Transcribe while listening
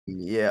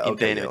Yeah, in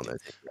the okay, yeah, enemy on team.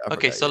 that team. I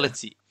Okay, forgot, so yeah. let's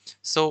see.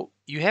 So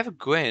you have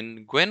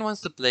Gwen. Gwen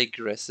wants to play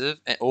aggressive.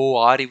 And, oh,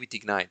 Ari with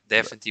Ignite.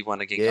 Definitely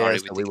want to gank Yeah, Ari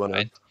so with we wanna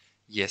Ignite.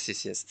 Yes,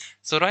 yes, yes.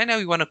 So right now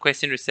you want to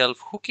question yourself,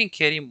 who can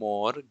carry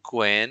more,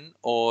 Gwen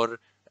or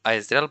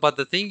Ezreal? But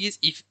the thing is,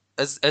 if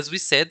as we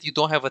said, you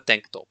don't have a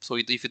tank top. So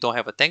if you don't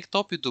have a tank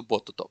top, you do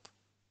bot to top.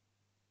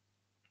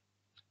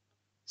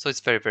 So it's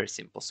very, very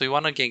simple. So you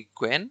want to gank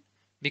Gwen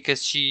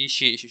because she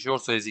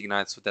also has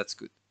Ignite, so that's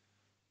good.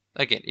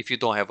 Again, if you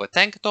don't have a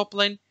tank top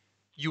lane,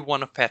 you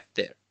want to path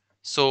there.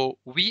 So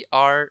we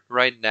are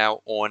right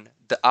now on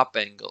the up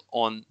angle,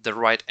 on the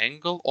right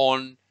angle,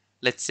 on,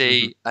 let's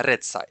say, a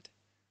red side.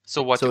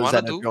 So what you So is want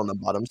to that if do, you're on the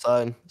bottom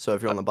side? So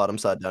if you're on the bottom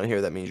side down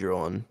here, that means you're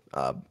on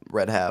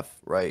red half,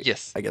 right?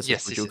 yes, I guess that's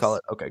yes, what you yes, would call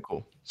yes. it. Okay,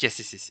 cool. Yes,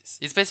 yes, yes, yes.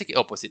 It's basically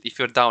opposite. If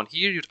you're down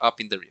here, you're up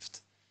in the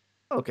rift.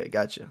 Okay,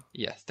 gotcha.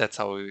 Yes, that's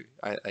how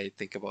I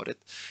think about it.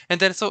 And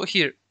then so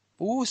here,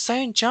 ooh,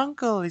 Cyan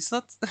Jungle. It's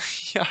not.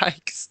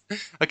 Yikes.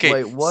 Okay,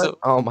 Wait, what? so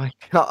Oh my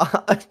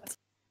god.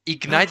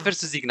 Ignite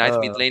versus Ignite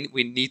mid Uh, lane,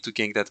 we need to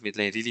gank that mid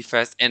lane really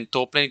fast. And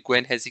top lane,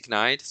 Gwen has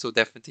Ignite, so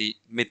definitely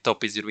mid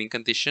top is your win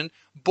condition.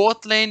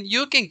 Bot lane,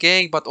 you can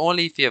gank, but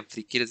only if you have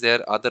 3 kills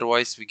there.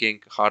 Otherwise, we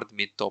gank hard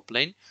mid top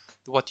lane.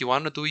 What you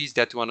want to do is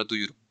that you want to do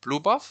your blue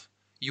buff,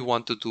 you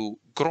want to do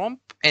Gromp,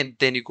 and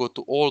then you go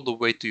to all the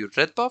way to your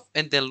red buff,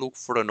 and then look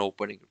for an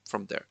opening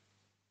from there.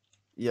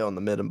 yeah, on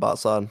the mid and bot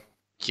side.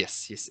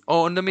 Yes, yes.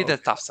 Oh, on the mid and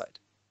Okay. top side,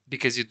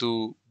 because you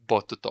do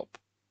bot to top.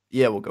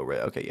 Yeah, we'll go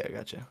red. Okay, yeah,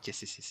 gotcha.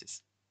 Yes, yes, yes,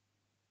 yes.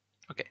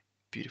 Okay,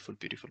 beautiful,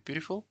 beautiful,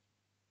 beautiful.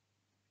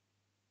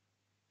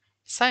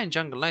 Cyan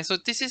jungle, nice. So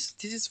this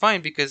is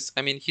fine because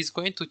I mean he's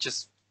going to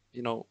just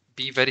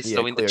be very Yeah,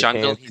 slow in the clear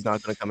jungle. camp. He's He's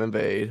not gonna come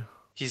invade.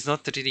 he's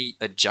not really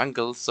a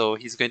jungle, so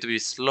he's going to be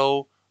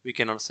slow. We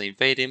can also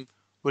invade him.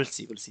 We'll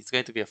see, we'll see. It's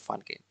going to be a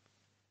fun game.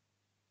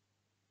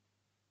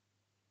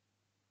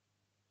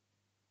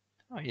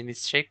 Oh, and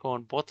it's Shaco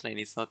on bot lane.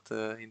 It's not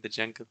in the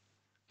jungle.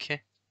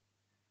 Okay,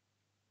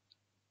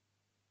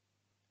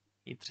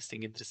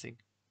 interesting, interesting.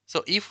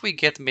 So if we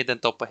get mid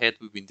and top ahead,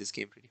 we win this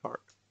game pretty hard.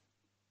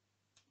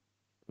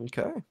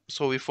 Okay.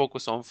 So we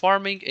focus on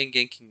farming and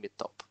ganking mid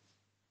top.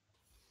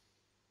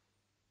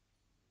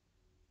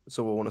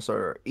 So we'll want to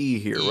start our E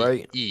here, E,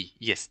 right? E,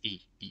 yes,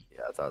 E, E.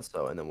 Yeah, I thought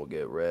so. And then we'll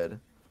get red. And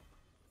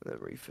then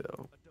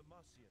refill.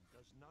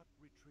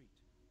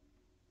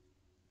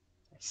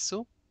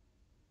 So.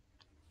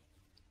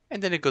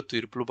 And then you go to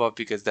your blue buff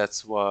because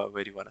that's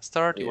where you want to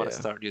start. You want to Yeah.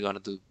 start, you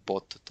want to do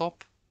bot to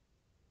top.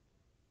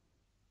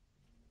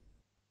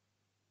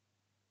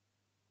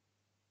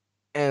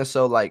 And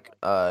so, like,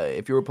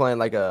 if you were playing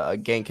like a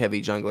gank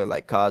heavy jungler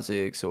like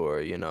Kha'Zix or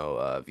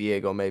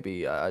Viego,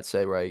 maybe I'd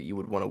say right, you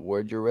would want to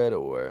ward your red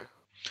or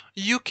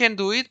You can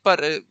do it,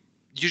 but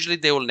usually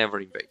they will never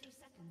invade.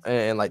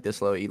 and like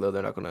this low elo,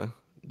 they're not gonna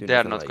do They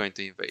are nothing not like going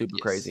to invade, super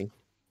yes. crazy.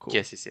 Cool.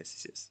 Yes, yes, yes,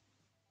 yes, yes.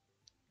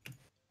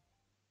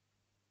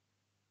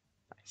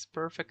 Nice,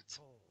 perfect.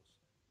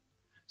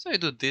 So you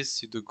do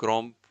this, you do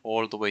Gromp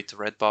all the way to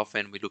red buff,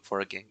 and we look for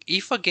a gank.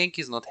 If a gank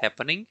is not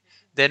happening,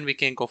 then we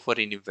can go for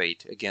an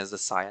invade against the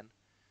Cyan.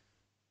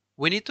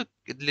 We need to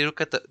look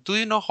at the... Do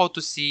you know how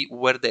to see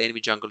where the enemy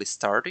jungle is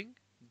starting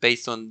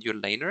based on your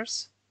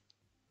laners?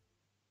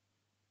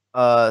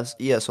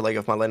 Yeah. So like,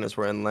 if my laners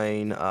were in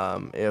lane,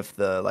 if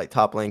the like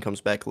top lane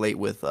comes back late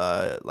with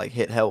like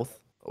hit health,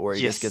 or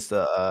he just gets Yes.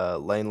 the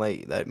lane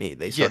late, that means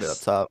they started up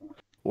Yes. top,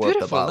 or if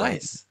the Beautiful, bot lane,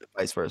 nice.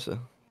 vice versa.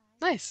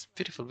 Nice,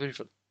 beautiful,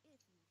 beautiful.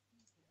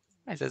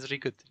 Nice, that's really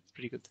good. It's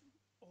pretty good.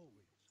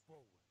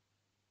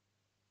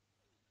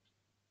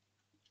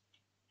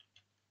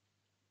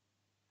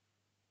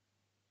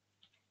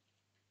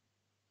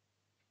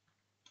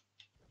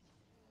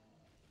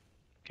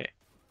 Okay,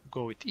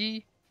 go with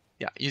E.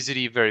 Yeah,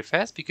 usually very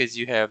fast because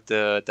you have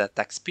the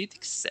attack speed,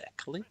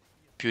 exactly.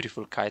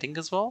 Beautiful kiting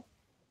as well.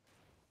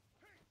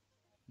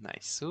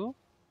 Nice.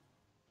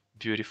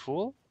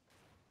 Beautiful.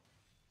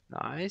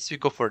 Nice, we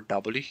go for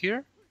W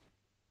here.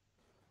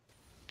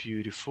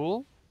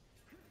 Beautiful.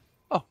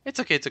 Oh, it's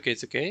okay, it's okay,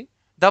 it's okay.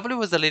 W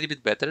was a little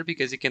bit better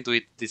because you can do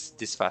it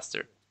this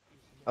faster.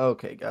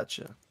 Okay,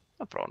 gotcha.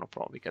 No problem, no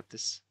problem, we got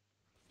this.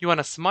 You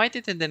wanna smite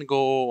it and then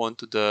go on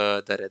to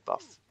the red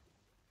buff.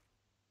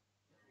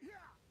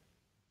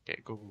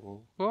 Okay, go,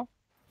 go, go.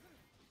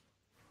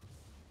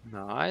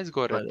 Nice,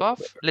 go red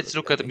buff. Let's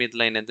look at the mid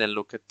lane and then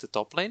look at the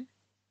top lane.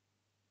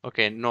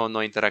 Okay, no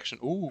interaction.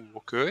 Ooh,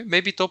 okay.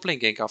 Maybe top lane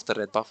gank after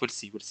red buff. We'll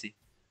see, we'll see.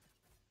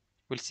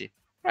 We'll see.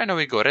 Right now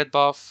we go red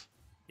buff.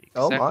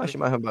 Oh my, Exactly. she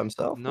might have by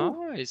himself. Ooh.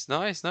 Nice,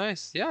 nice,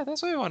 nice. Yeah,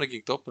 that's why we want to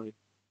gank top lane.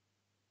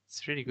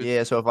 It's really good.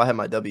 Yeah, so if I had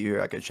my W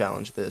here, I could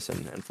challenge this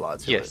and fly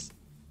to it. Yes,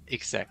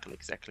 exactly,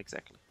 exactly,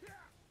 exactly.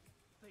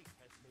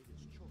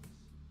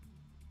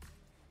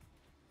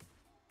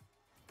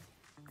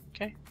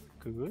 Okay,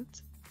 good.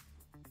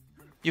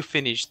 You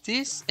finish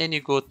this and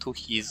you go to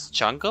his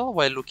jungle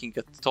while looking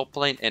at top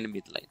lane and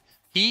mid lane.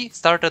 He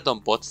started on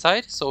bot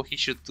side, so he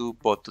should do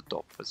bot to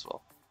top as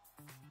well.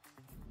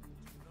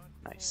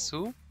 Nice.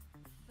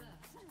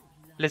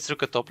 Let's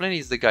look at top lane.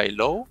 Is the guy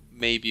low?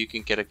 Maybe you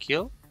can get a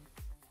kill.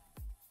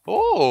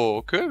 Oh,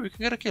 okay, we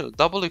can get a kill.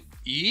 Double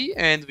E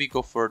and we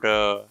go for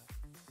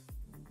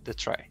the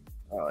try.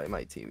 Oh, it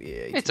might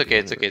TV. It's okay,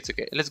 it's okay, it's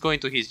okay. Let's go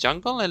into his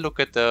jungle and look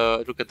at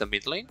the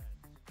mid lane.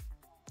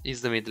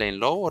 Is the mid lane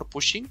low or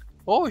pushing?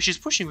 Oh, she's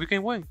pushing. We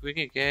can win. We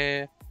can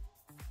get.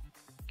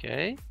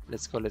 Okay,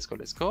 let's go, let's go,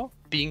 let's go.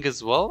 Ping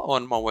as well.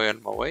 On my way,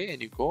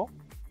 and you go.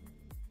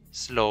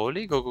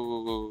 Slowly, go, go,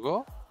 go, go, go,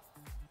 go.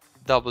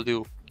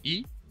 W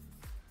E.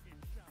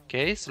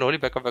 Okay, slowly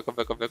back up, back up,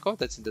 back up, back up.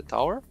 That's in the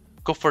tower.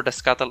 Go for the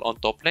scuttle on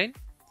top lane.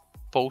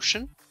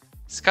 Potion.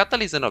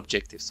 Scuttle is an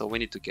objective, so we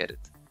need to get it.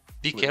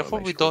 Be careful.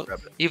 We don't.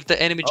 If the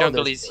enemy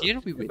jungle is here,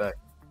 we win.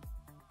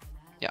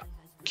 Yeah.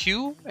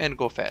 Q and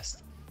go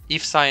fast.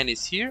 If Cyan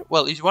is here,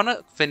 well, you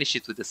wanna finish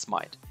it with the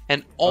smite,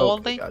 and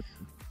only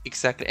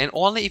exactly, and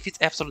only if it's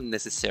absolutely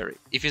necessary.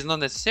 If it's not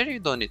necessary, you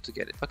don't need to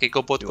get it. Okay,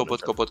 go bot, go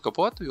bot, go bot, go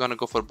bot. We wanna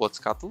go for bot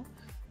scuttle.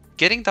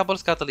 Getting double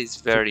scuttle is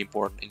very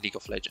important in League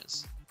of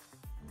Legends,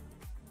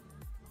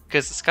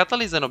 because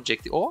scuttle is an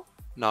objective. Oh,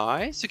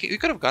 nice. Okay, you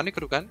could have gone. You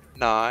could have gone.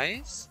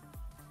 Nice.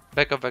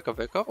 Back up, back up,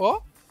 back up.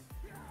 Oh,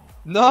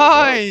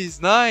 nice,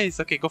 nice.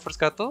 Okay, go for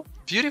scuttle.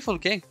 Beautiful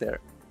gank there.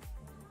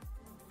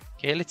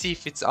 Okay, let's see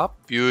if it's up.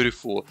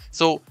 Beautiful.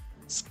 So,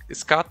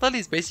 scuttle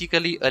is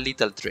basically a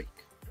little Drake.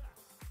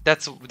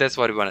 That's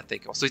what we want to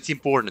think of. So it's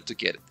important to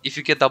get it. If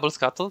you get double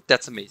scuttle,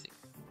 that's amazing.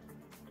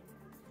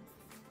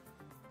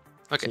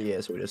 Okay. So,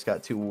 yeah, so we just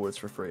got 2 wards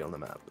for free on the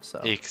map.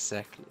 So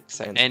exactly.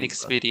 And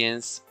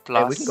experience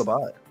plus. Hey, we can go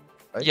buy it.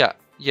 Right?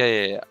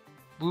 Yeah.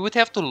 We would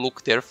have to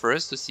look there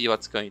first to see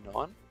what's going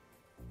on.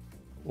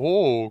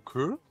 Oh,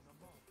 okay.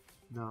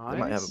 Nice. They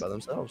might have it by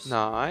themselves.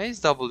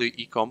 Nice.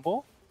 WE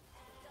combo.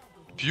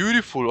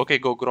 Beautiful. Okay,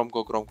 go Gromp,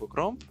 go Gromp, go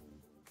Gromp.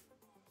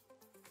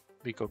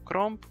 We go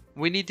Gromp.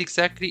 We need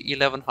exactly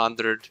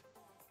 1100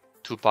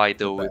 to buy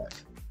the whip.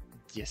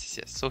 Yes.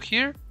 So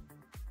here,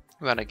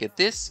 we wanna get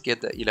this,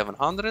 get the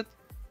 1100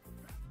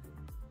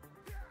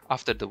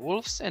 after the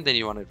wolves, and then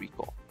you wanna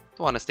recall.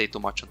 Don't wanna stay too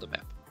much on the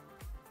map.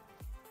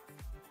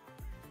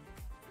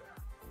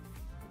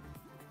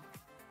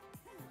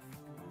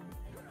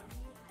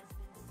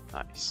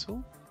 Nice.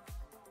 So,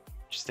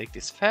 just take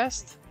this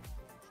fast.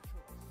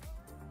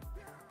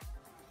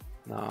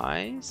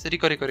 Nice.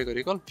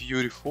 Recall.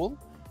 Beautiful.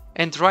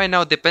 And right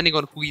now, depending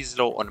on who is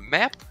low on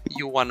map,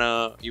 you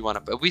wanna.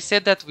 We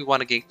said that we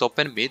wanna gank top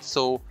and mid,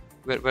 so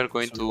we're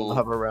going to we'll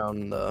have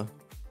around the.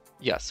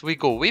 Yes, we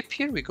go whip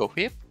here. We go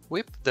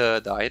whip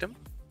the item.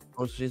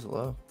 Oh, she's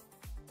low.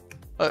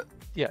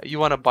 Yeah, you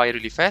wanna buy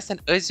really fast,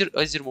 and as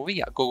you're moving,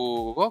 yeah,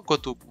 go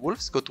to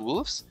wolves.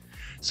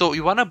 So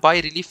you wanna buy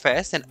really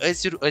fast, and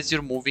as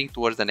you're moving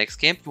towards the next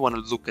camp, you wanna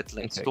look at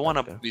lanes.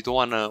 Okay, You don't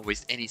wanna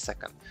waste any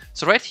second.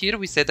 So right here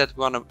we said that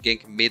we wanna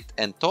gank mid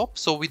and top.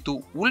 So we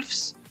do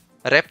wolves,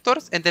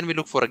 raptors, and then we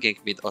look for a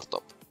gank mid or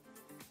top.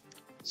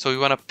 So you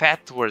wanna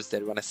path towards there.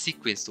 You wanna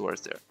sequence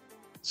towards there.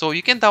 So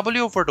you can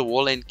W over the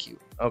wall and Q.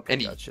 Okay,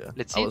 and gotcha.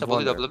 Let's see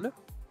W.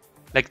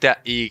 Like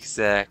that,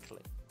 exactly.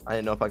 I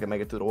didn't know if I could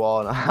make it through the wall,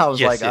 and I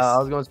was I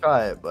was gonna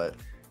try it, but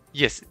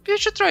yes, you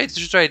should try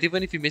it.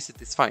 Even if you miss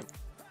it, it's fine.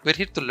 We're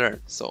here to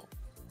learn, so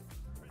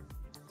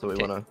we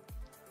wanna.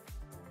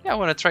 Yeah, I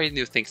wanna try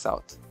new things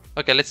out.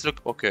 Okay, let's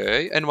look.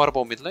 Okay, and what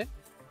about mid lane?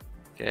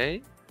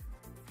 Okay,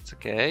 it's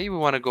okay. We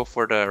wanna go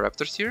for the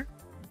raptors here.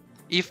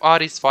 If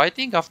R is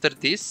fighting after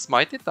this,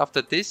 smite it.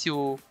 After this,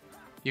 you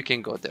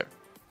can go there.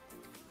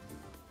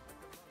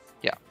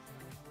 Yeah,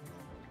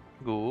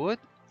 good.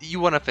 You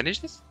wanna finish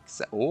this?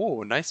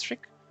 Oh, nice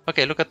trick.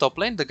 Okay, look at top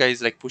lane. The guy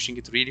is like pushing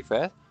it really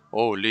fast.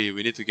 Oh, Lee,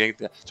 we need to gank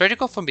that. Try to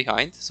go from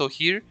behind. So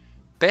here,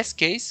 best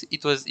case,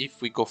 it was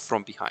if we go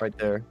from behind. Right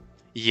there.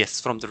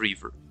 Yes, from the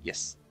river.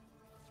 Yes.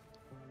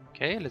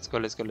 Okay, let's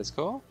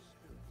go.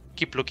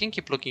 Keep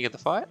looking at the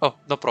fire. Oh,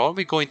 no problem.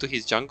 We go into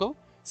his jungle.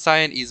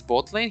 Cyan is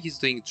bot lane. He's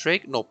doing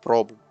Drake. No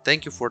problem.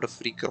 Thank you for the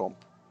free Gromp.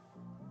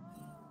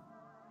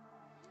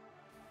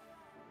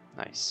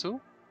 Nice.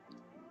 So,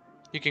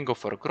 you can go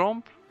for a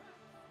Gromp.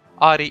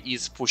 Ahri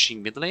is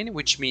pushing mid lane,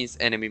 which means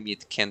enemy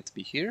mid can't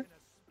be here.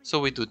 So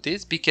we do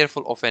this. Be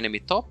careful of enemy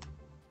top.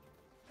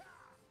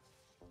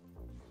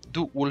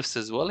 Do wolves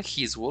as well,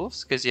 his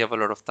wolves, because you have a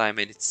lot of time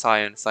and it's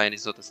Cyan. Cyan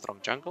is not a strong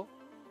jungle.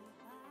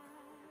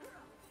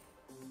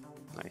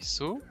 Nice.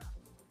 So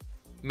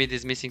mid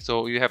is missing,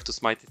 so you have to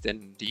smite it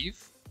and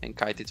leave and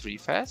kite it really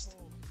fast.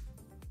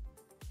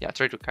 Yeah,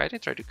 try to kite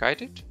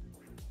it.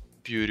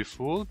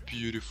 Beautiful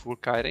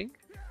kiting.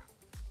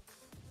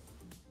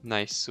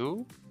 Nice.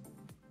 So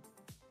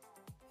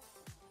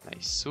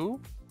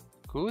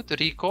good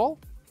recall.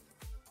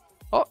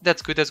 Oh,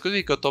 that's good.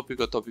 We got top.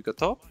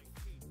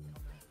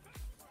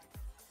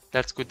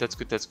 That's good.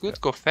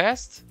 Go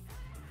fast.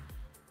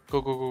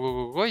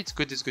 Go. It's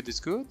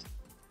good.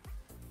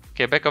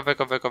 Okay, back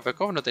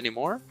up. Not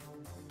anymore.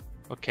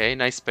 Okay,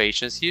 nice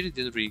patience here.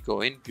 Didn't really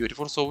go in.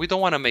 Beautiful. So we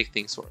don't want to make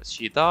things worse.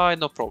 She died.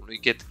 No problem. We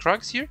get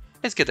Krugs here.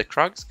 Let's get the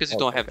Krugs because you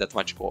don't have that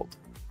much gold.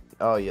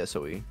 Oh yeah,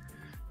 so we.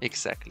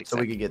 Exactly. So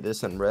we could get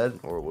this in red,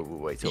 or would we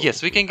wait till?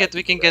 Yes, we can get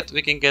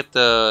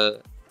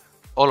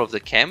all of the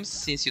camps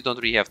since you don't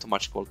really have too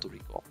much gold to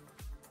recall.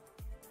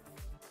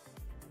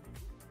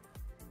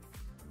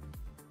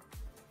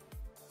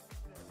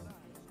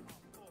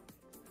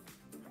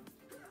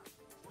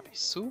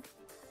 So,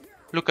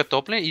 look at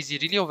top lane. Is he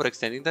really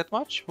overextending that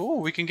much? Oh,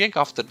 we can gank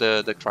after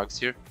the Krugs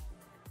here.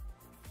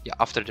 Yeah,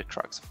 after the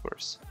Krugs, of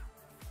course.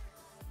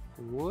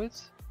 Good.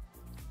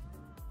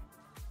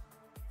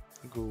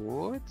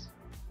 Good.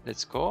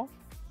 Let's go.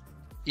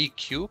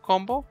 EQ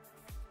combo.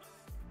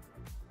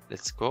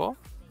 Let's go.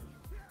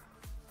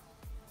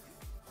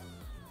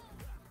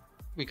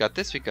 We got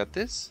this, we got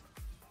this.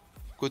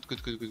 Good,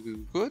 good, good, good,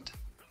 good, good.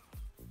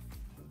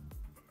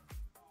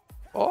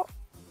 Oh.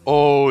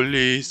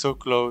 Holy, so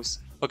close.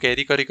 Okay,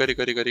 recall, recall,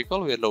 recall, recall,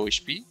 recall. We are low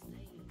HP.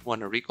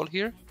 Wanna recall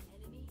here?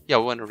 Yeah,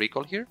 we wanna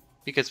recall here.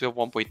 Because we have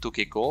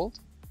 1.2k gold.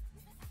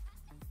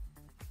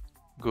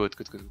 Good,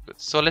 good, good, good.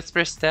 So let's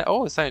press that.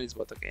 Oh, Sion is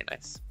bot. Okay,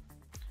 nice.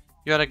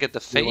 You wanna get the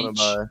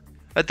Phage?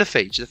 The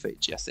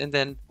Phage, yes. And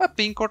then a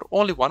pink card.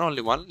 Only one,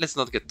 only one. Let's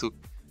not get too.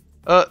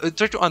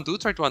 Try to undo,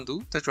 try to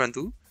undo, try to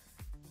undo.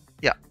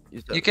 Yeah,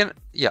 you can.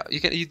 Yeah,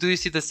 you can. Do you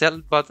see the sell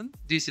button?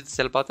 Do you see the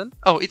sell button?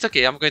 Oh, it's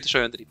okay. I'm going to show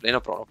you on the replay.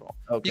 No problem, no problem.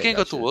 Okay, you can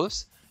gotcha. go to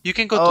wolves. You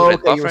can go to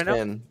red buff right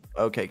now.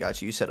 Okay,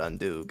 gotcha. You said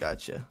undo.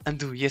 Gotcha.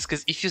 Undo, yes,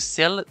 because if you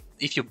sell,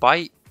 if you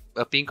buy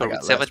a pink card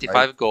with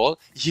 75 gold,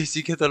 yes,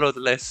 you get a lot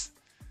less.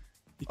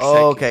 Exactly.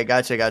 Oh, okay,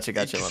 gotcha, gotcha,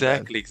 gotcha.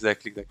 Exactly,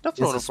 exactly, exactly. No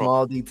problem, it's the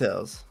small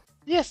details.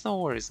 Yes,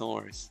 no worries, no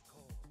worries.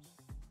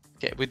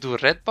 Okay, we do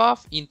red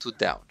buff into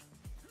down.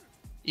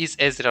 Is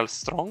Ezreal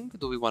strong?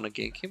 Do we want to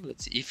gank him?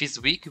 Let's see. If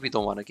he's weak, we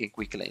don't want to gank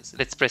weak lanes.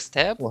 Let's press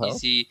tab. Does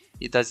he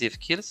have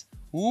kills?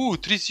 Ooh,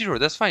 3-0.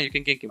 That's fine. You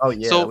can gank him. Oh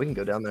yeah, so we can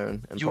go down there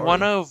and you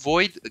want to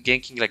avoid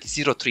ganking like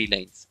 0-3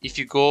 lanes. If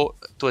you go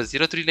to a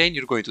 0-3 lane,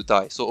 you're going to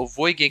die. So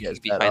avoid ganking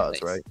behind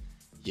lanes. Right?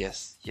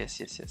 Yes, yes,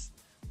 yes, yes.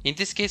 In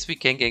this case, we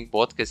can gank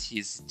bot because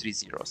he's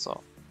 3-0.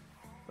 So.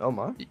 Oh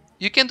my.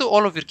 You can do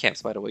all of your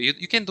camps, by the way.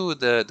 You can do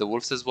the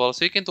wolves as well.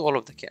 So you can do all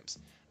of the camps.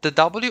 The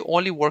W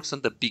only works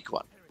on the big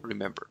one.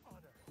 Remember.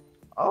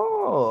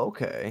 Oh,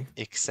 okay.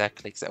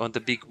 Exactly, on the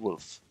big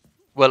wolf.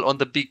 Well, on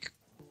the big,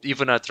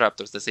 even at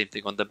raptors, the same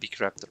thing on the big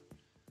raptor.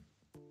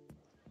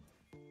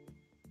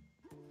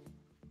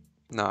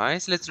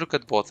 Nice. Let's look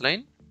at bot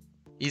lane.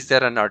 Is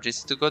there an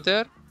urgency to go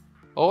there?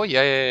 Oh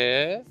yeah,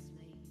 yeah, yeah.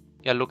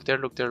 Yeah, look there,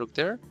 look there, look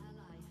there.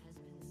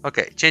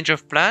 Okay, change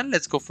of plan.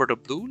 Let's go for the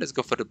blue. Let's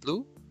go for the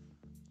blue.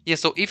 Yeah,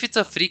 so if it's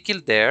a free kill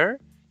there,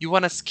 you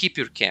wanna skip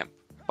your camp,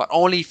 but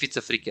only if it's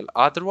a free kill.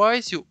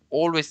 Otherwise, you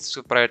always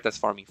prioritize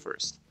farming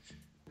first.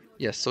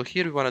 Yes, so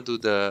here we want to do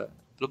the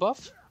blue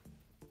buff.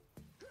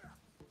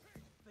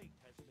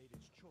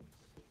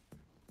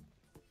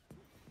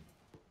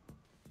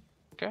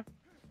 Okay.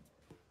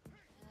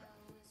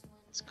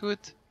 It's good.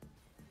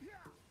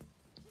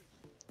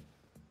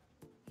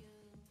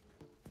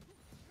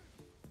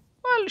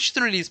 Well, you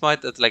shouldn't really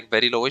smite at like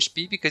very low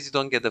HP because you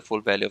don't get the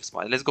full value of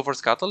smite. Let's go for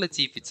Scuttle. Let's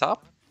see if it's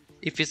up.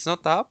 If it's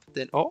not up,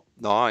 then oh,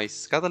 nice.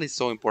 Scuttle is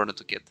so important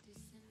to get.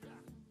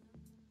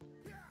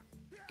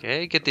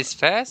 Okay, get this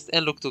fast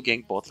and look to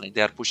gank bot lane.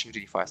 They are pushing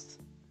really fast.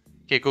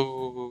 Okay, go,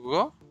 go, go, go,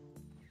 go.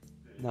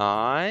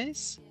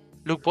 Nice.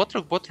 Look bot,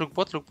 look bot, look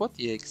bot, look bot.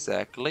 Yeah,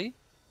 exactly.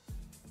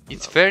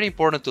 It's very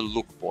important to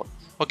look bot.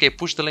 Okay,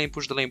 push the lane,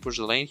 push the lane, push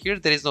the lane here.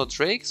 There is no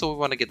Drake, so we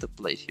want to get the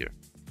plate here.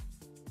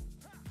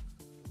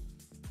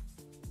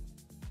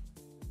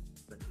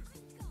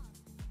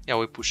 Yeah,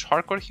 we push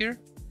hardcore here.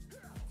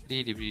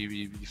 Really, really,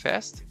 really, really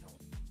fast.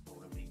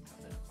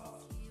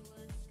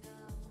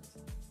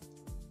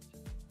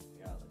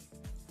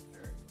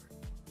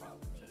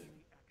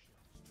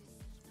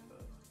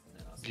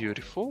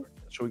 Beautiful.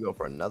 Should we go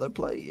for another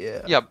play?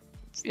 Yeah. Yeah,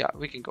 yeah,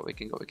 we can go, we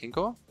can go, we can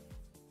go.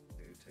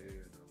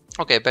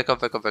 Okay, back off,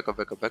 back off, back off,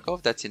 back off, back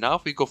off. That's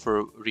enough. We go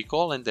for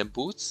recall and then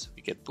boots.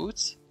 We get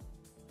boots.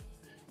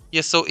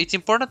 Yeah, so it's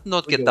important to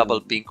not get double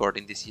pink cord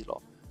in this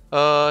elo.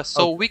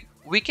 So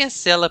we can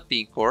sell a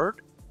pink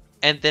cord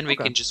and then we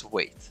can just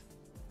wait.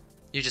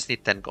 You just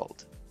need 10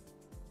 gold.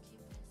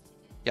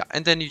 Yeah,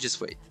 and then you just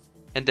wait.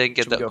 And then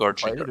get the Guard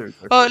Drinker.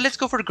 Let's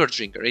go for the Guard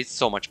Drinker. It's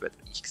so much better.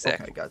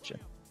 Exactly. Okay, gotcha.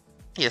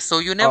 Yeah, so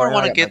you never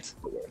want to get...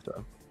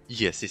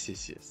 Yes, yes,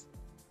 yes, yes.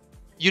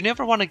 You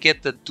never want to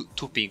get the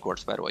two pink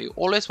cords, by the way. You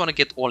always want to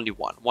get only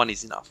one. One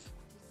is enough.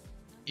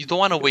 You don't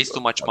want to waste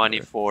too much money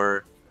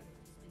for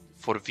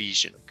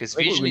vision, because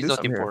vision is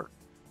not important.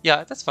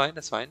 Yeah, that's fine,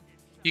 that's fine.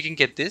 You can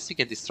get this, you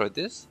can destroy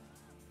this.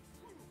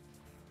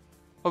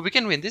 Oh, we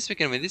can win this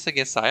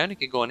against Sion. You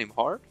can go on him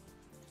hard.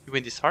 You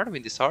win this hard,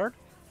 win this hard.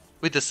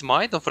 With the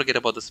smite, don't forget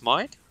about the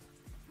smite.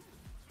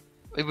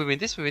 We win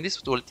this with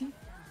ulti.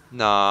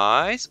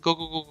 Nice. Go,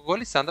 go, go, go, go,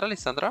 Lissandra,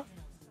 Lissandra.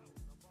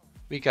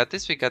 We got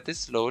this,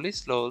 slowly,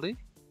 slowly.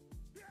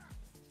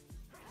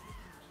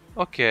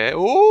 Okay.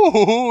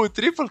 Oh,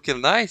 triple kill,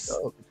 nice.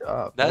 Oh, good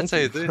job. That's how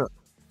you do it.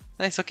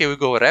 Nice, okay, we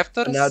go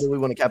Raptors. And now do we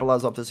want to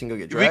capitalize off this and go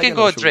get Dragon? We can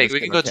go Drake, we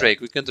can go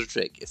Drake, we can do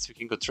Drake. Yes, we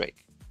can go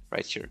Drake.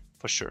 Right here,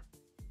 for sure.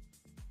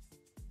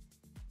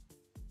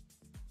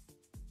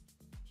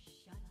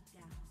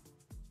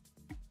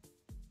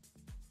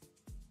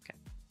 Okay,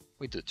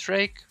 we do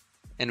Drake,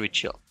 and we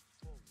chill.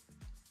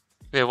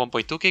 We have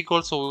 1.2k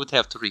gold, so we would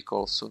have to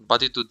recall soon.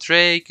 But you do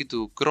Drake, you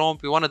do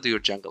Gromp, you want to do your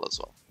jungle as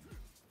well.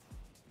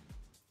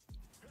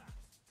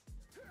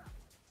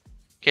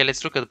 Okay,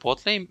 let's look at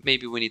bot lane.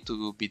 Maybe we need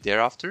to be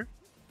there after.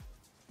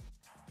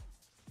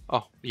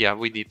 Oh, yeah,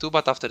 we need to,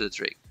 but after the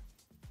Drake.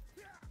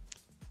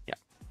 Yeah.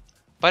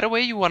 By the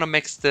way, you want to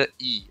max the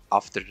E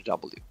after the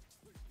W.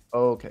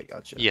 Okay,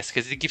 gotcha. Yes,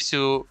 because it gives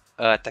you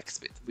attack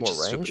speed, which More is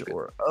super range good.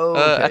 or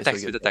okay, Attack so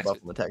speed, you get attack buff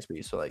speed. from attack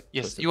speed. So like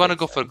Yes, you want to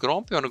go for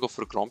Gromp. You want to go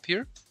for Gromp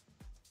here.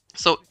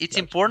 So it's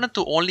Gotcha. important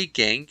to only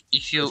gank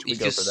if you Should we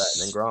go for that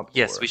and then Gromp?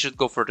 Yes, or? we should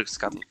go for the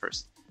Scuttle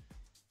first.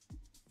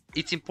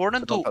 It's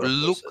important to How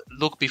to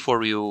look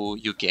before you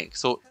gank.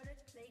 So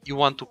you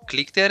want to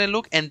click there and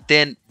look, and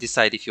then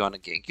decide if you want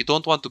to gank. You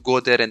don't want to go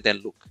there and then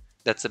look.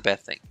 That's a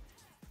bad thing.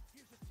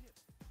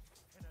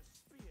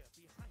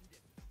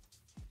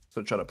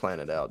 So try to plan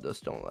it out.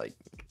 Just don't like.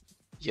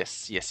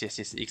 Yes,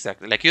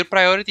 exactly. Like your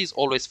priority is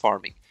always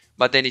farming.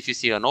 But then if you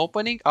see an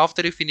opening,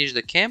 after you finish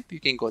the camp, you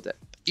can go there.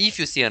 If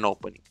you see an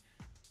opening.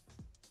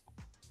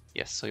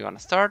 Yes, so you want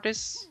to start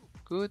this.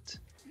 Good.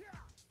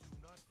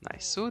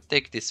 Nice. So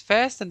take this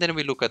fast, and then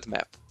we look at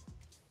map.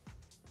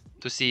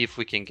 To see if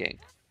we can gank.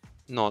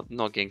 No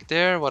gank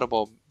there. What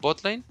about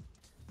bot lane?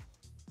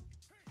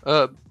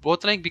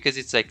 Bot lane because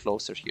it's like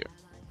closer here.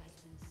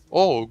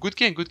 Oh, good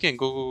gank, good gank.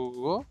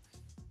 Go.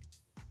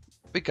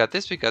 We got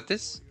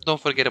this. Don't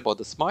forget about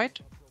the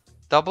smite.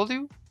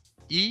 W,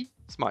 E,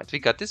 smite. We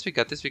got this.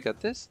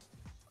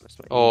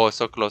 Oh,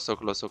 so close.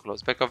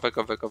 Back off.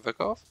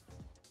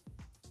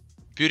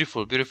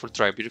 Beautiful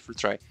try.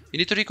 You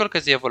need to recall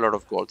because you have a lot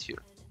of gold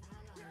here.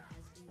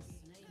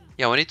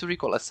 Yeah, we need to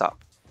recall ASAP.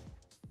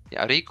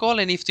 Yeah, recall,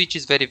 and if Twitch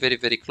is very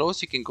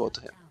close, you can go to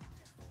him.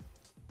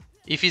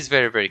 If he's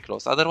very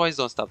close. Otherwise,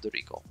 don't stop the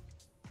recall.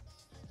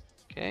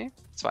 Okay,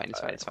 it's fine.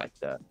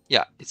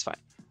 Yeah, it's fine.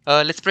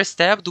 Let's press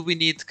tab. Do we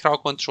need crowd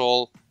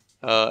control?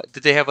 Do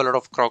they have a lot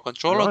of crowd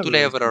control, or do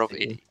they have a lot of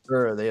AD?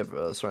 Sure, they have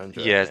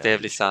Challanger. Yes, they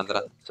have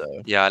Lissandra.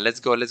 So. Yeah, let's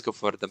go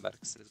for the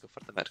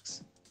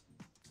mercs.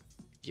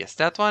 Yes,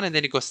 that one, and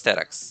then you go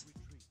Sterax.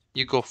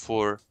 You go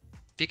for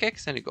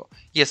pickaxe and you go.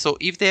 Yeah, so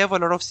if they have a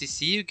lot of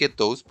CC, you get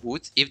those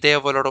boots. If they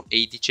have a lot of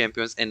AD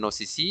champions and no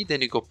CC,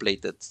 then you go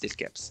plated steel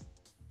caps.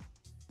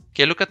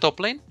 Okay, look at top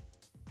lane.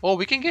 Oh,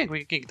 we can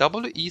gank.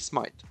 W, E,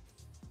 smite.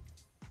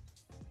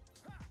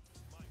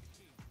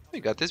 We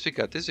got this. Yeah,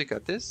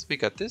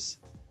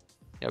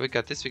 we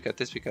got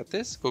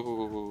this.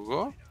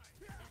 Go.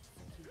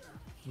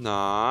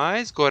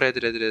 Nice. Go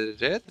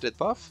red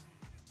buff.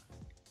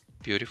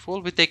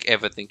 Beautiful. We take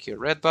everything here.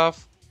 Red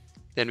buff.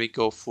 Then we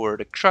go for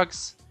the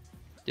Krugs.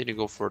 Then you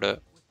go for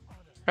the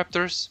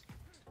Raptors.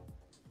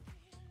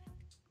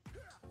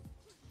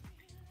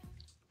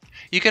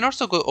 You can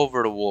also go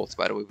over the walls,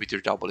 by the way, with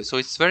your W. So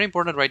it's very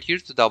important right here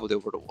to W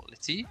over the wall.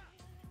 Let's see.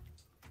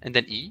 And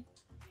then E.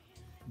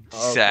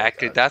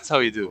 Exactly. Okay, that's how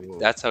you do it.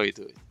 That's how you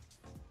do it.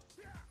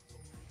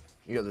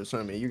 You guys are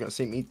showing me. You're gonna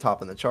see me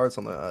topping the charts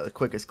on the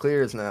quickest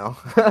clears now.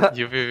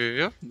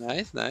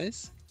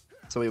 Nice.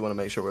 So we want to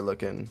make sure we're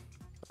looking.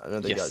 I know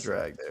they got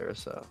drag there,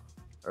 so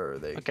or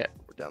they were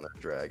down that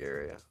drag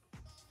area.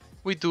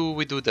 We do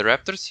the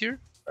Raptors here.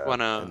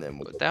 Wanna and then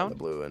we'll go down the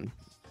blue and.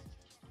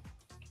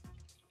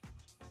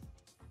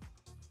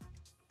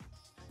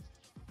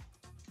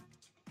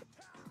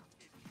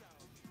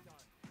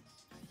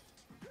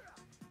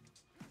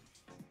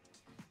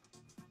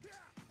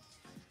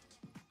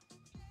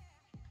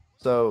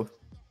 So,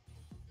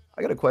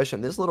 I got a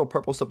question. This little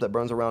purple stuff that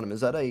burns around him,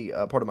 is that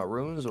a part of my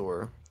runes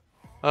or?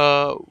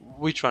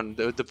 Which one?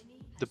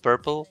 The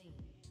purple?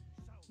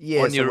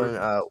 Yeah,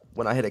 so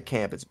when I hit a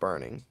camp, it's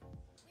burning.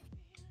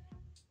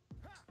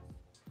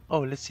 Oh,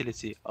 let's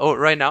see. Oh,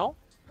 right now?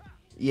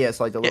 Yeah, it's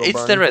like the little.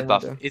 It's the red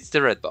buff. It's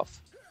the red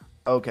buff.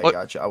 Okay,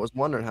 gotcha. I was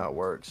wondering how it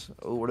works.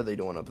 Oh, what are they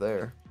doing up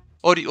there?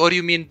 Or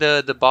you mean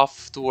the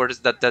buff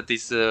towards that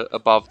is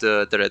above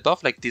the red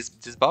buff, like this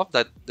buff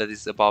that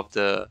is above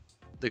the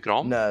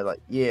Grom? No, like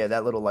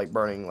that little like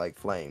burning like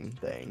flame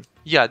thing.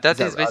 Yeah, that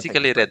is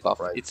basically red buff.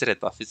 Right? It's red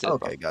buff.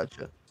 Okay,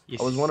 gotcha. Yes,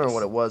 I was wondering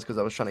what it was because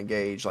I was trying to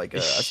gauge. Like, I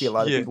see a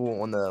lot of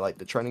people on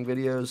the training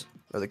videos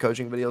or the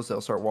coaching videos.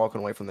 They'll start walking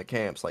away from the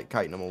camps, like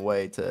kiting them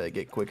away to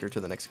get quicker to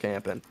the next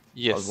camp. And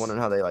I was wondering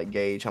how they like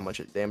gauge how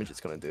much damage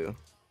it's gonna do.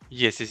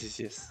 Yes.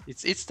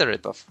 It's the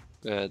red buff.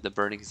 The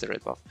burning is the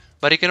red buff.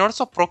 But you can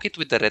also proc it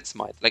with the red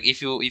smite. Like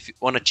if you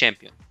on a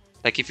champion,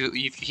 like if you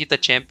hit a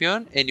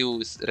champion and you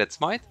use red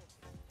smite,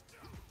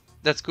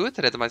 that's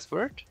good. Red smite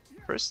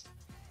first.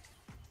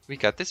 We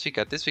got this.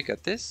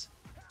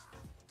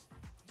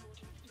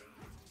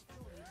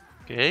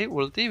 Okay,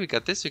 ulti, we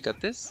got this.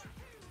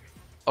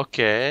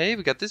 Okay,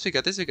 we got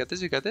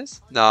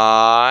this.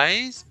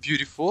 Nice,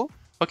 beautiful.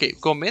 Okay,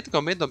 go mid,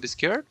 don't be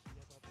scared.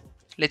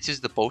 Let's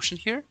use the potion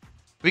here.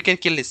 We can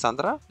kill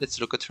Lissandra. Let's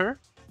look at her.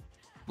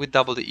 With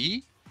double the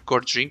E.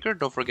 Gourd Drinker,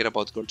 don't forget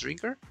about Gourd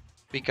Drinker.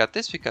 We got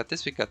this.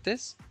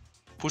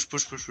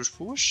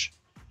 Push.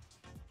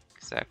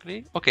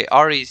 Exactly. Okay,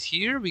 Ari is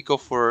here. We go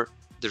for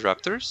the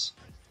Raptors.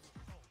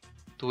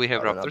 Do we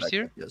have Raptors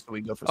here? Yes, do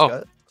we go for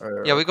Scut?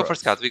 Yeah, we go for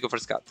Scut.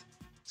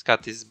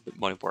 Scut is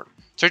more important.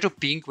 Try to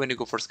ping when you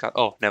go for Scut.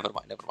 Oh, never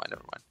mind.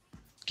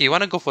 Okay, you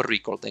want to go for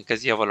recall then,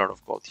 because you have a lot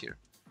of gold here.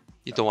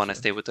 You don't want to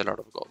stay with a lot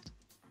of gold.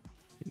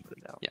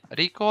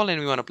 recall, and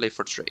we want to play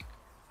for Drake.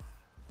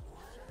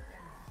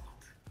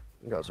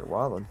 You guys are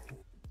wilding.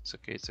 It's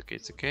okay, it's okay,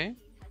 it's okay.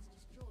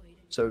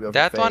 So we go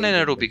that one and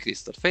a Ruby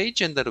Crystal.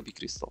 Phage and the Ruby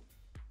Crystal.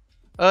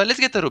 Let's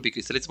get the Ruby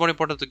Crystal. It's more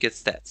important to get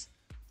stats.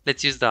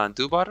 Let's use the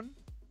undo button.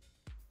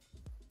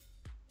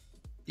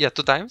 Yeah,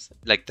 2 times.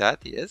 Like that,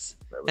 yes.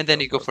 And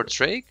then you go for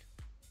Drake.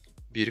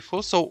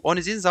 Beautiful. So on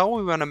Zinzao,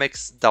 we want to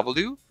max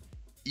W,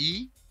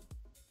 E,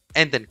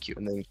 and then Q.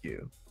 And then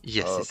Q.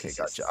 Yes. Oh, okay,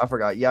 gotcha. I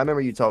forgot. Yeah, I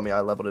remember you told me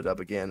I leveled it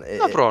up again.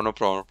 No problem, no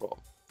problem, no problem.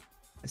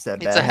 It's that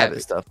bad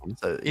habit stuff.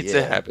 So, it's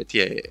a habit,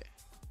 yeah.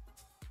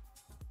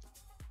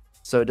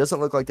 So it doesn't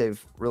look like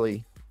they've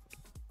really...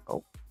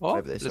 Oh,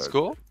 let's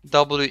go.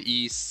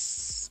 W-E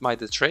smite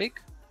the Drake.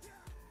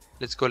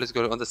 Let's go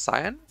on the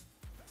Cyan.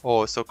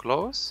 Oh, so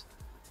close.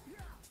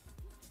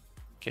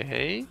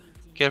 Okay.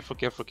 Careful,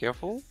 careful,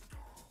 careful.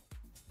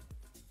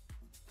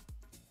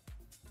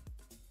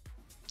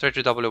 Try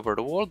to double over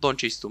the wall. Don't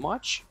chase too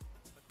much.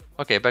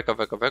 Okay, back up,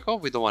 back up, back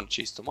up. We don't want to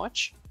chase too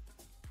much.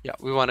 Yeah,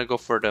 we want to go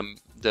for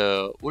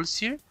the ults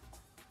here.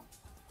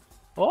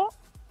 Oh,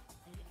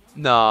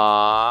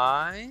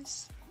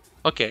 nice.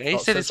 Okay,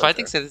 set is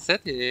fighting, set is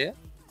set. Yeah.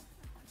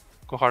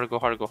 Go hard, go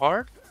hard, go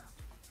hard.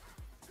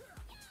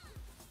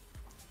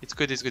 It's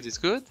good, it's good, it's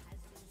good.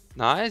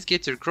 Nice,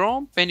 get your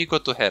Chrome, and you go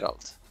to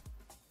Herald.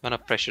 Wanna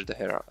pressure the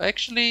Herald.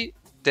 Actually,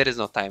 there is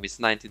no time. It's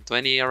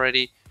 1920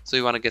 already, so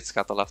you wanna get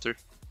Scuttle after.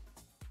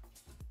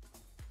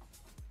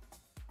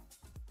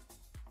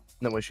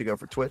 Then we should go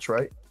for Twitch,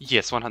 right?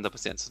 Yes,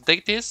 100%. So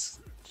take this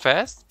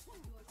fast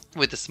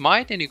with the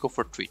smite and you go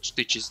for Twitch.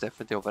 Twitch is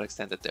definitely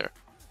overextended there.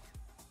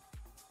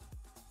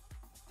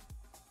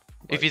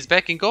 Right. If he's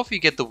backing off, you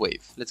get the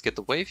wave. Let's get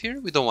the wave here.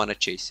 We don't want to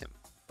chase him.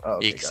 Oh,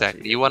 okay,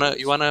 exactly. You wanna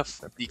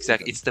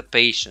exactly. It's the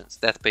patience.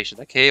 That patience.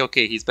 Like, hey,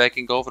 okay, he's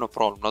backing off, no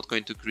problem. Not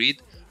going to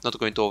greed. Not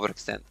going to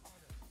overextend.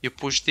 You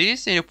push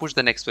this and you push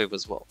the next wave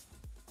as well.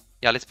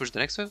 Yeah, let's push the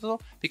next wave as well,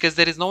 because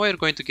there is no way you're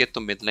going to get to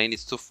mid lane,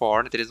 it's too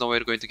far. There is no way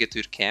you're going to get to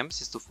your camps,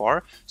 it's too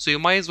far. So you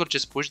might as well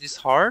just push this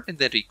hard and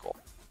then recall.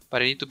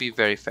 But I need to be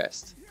very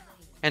fast.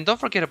 And don't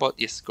forget about,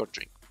 yes, God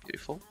drink.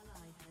 Beautiful.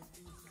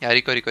 Yeah,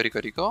 recall, recall,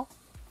 recall, recall.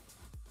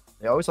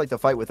 They always like to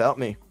fight without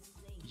me.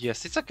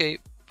 Yes, it's okay.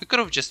 We could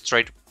have just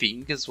tried to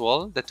ping as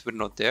well, that we're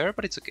not there,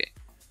 but it's okay.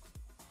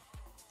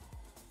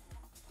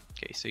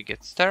 Okay, so you get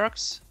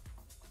Starox.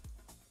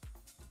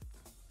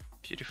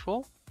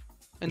 Beautiful.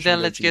 And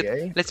then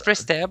let's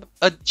press tab.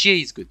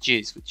 GA is good, GA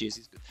is good, GA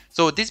is good.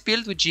 So this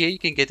build with GA, you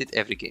can get it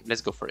every game.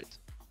 Let's go for it.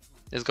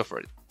 Let's go for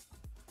it.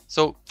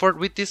 So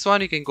with this one,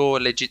 you can go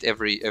legit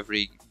every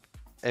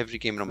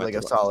game no matter like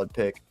a solid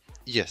pick.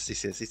 Yes,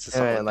 it's a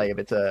solid and like if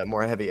it's a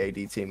more heavy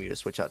AD team, you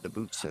just switch out the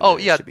boots. Oh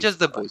yeah, just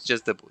the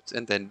boots,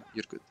 and then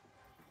you're good.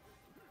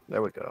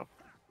 There we go.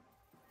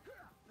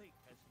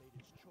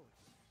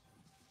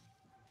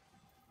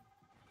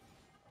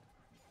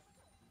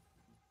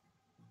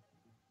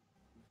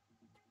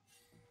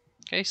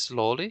 Okay,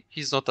 slowly.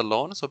 He's not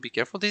alone, so be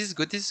careful. This is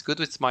good. This is good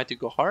with smite. You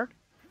go hard.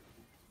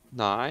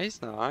 Nice,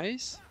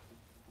 nice.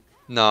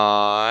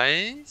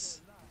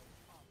 Nice.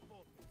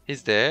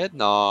 He's dead.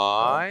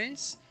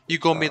 Nice. You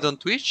go mid on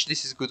Twitch.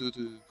 This is good, good,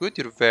 good, good.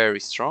 You're very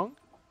strong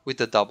with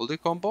the W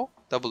combo.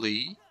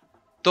 W-E.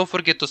 Don't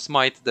forget to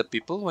smite the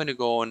people when you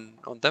go on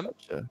them.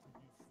 Gotcha.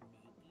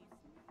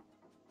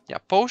 Yeah,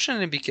 potion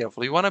and be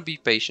careful. You want to be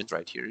patient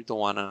right here. You don't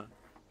want to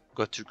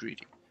go too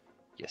greedy.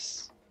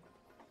 Yes.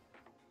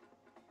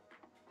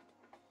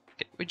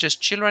 We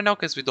just chill right now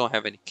because we don't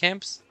have any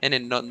camps, and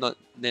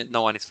then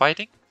no one is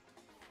fighting.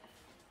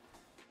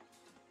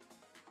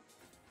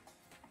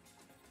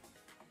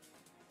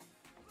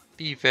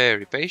 Be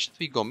very patient.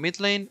 We go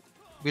mid lane.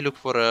 We look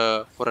for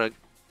a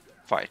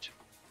fight.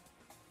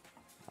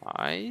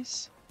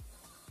 Nice.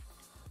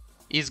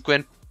 Is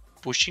Gwen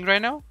pushing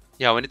right now?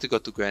 Yeah, we need to go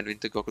to Gwen. We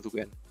need to go to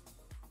Gwen.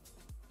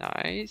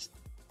 Nice.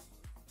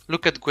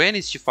 Look at Gwen.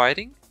 Is she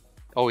fighting?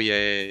 Oh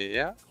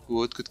yeah.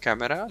 Good, good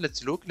camera.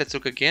 Let's look. Let's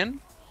look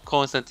again.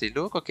 Constantly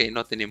look. Okay,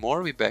 not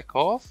anymore. We back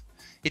off.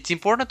 It's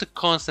important to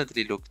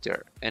constantly look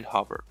there and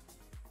hover.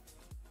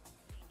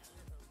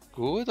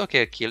 Good.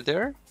 Okay, a kill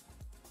there.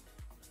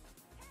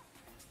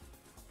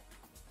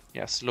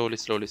 Yeah, slowly,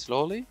 slowly,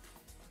 slowly.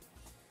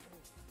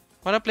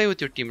 Wanna play with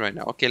your team right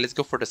now. Okay, let's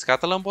go for the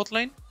Scuttle on bot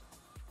lane.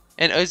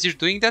 And as you're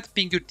doing that,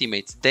 ping your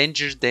teammates.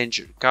 Danger,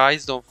 danger.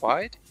 Guys, don't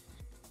fight.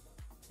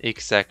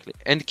 Exactly.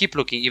 And keep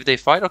looking. If they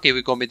fight, okay,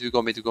 we go mid, we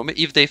go mid, we go mid.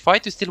 If they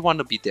fight, you still want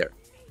to be there.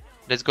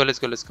 Let's go, let's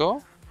go, let's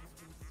go.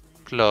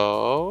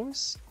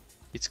 Close.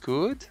 It's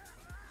good.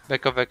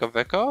 Back off, back off,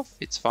 back off.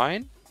 It's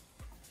fine.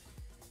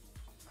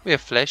 We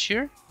have flash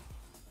here.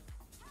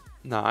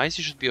 Nice,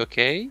 you should be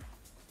okay.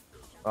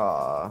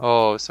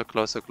 Oh, so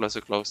close, so close,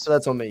 so close. So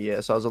that's on me,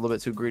 yeah. So I was a little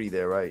bit too greedy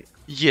there, right?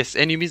 Yes,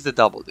 and you missed the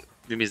double do.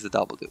 You missed the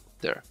double do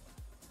there.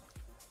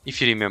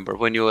 If you remember,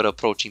 when you were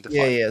approaching the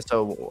fight.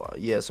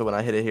 So when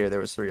I hit it here, there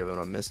was 3 of them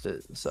and I missed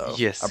it. So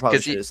yes, I probably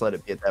should just let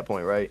it be at that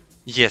point, right?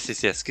 Yes.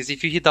 Because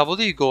if you hit double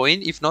do, you go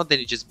in. If not, then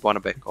you just want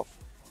to back off.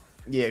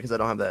 Yeah, because I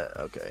don't have that.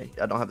 Okay,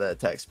 I don't have that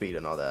attack speed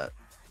and all that.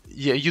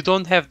 Yeah, you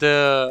don't have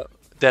the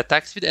The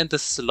attack speed and the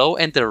slow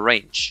and the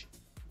range.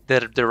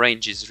 The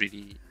range is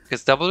really...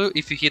 Because W,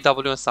 if you hit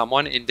W on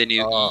someone and then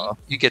you E,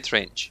 you get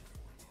range.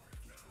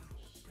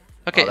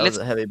 Okay, that was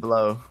a heavy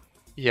blow.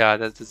 Yeah,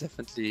 that's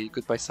definitely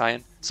goodbye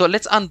Cyan. So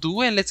let's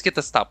undo and let's get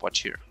the stopwatch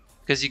here.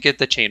 Because you get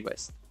the chain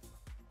west.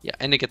 Yeah,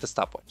 and you get the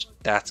stopwatch.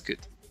 That's good.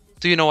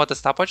 Do you know what the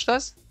stopwatch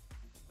does?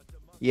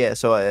 Yeah,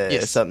 so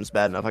if something's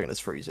bad enough, I can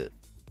just freeze it.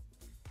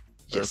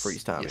 Or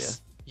freeze time,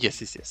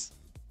 Yes.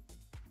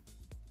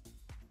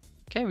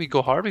 Okay, we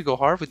go hard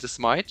with the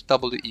smite,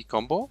 WE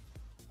combo.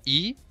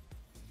 E,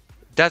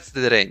 that's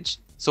the range.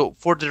 So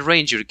for the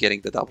range, you're getting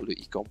the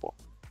WE combo.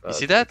 You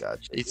see that?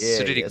 Gotcha. It's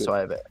really good. So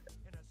I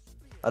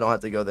don't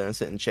have to go there and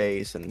sit and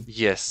chase. And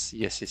Yes.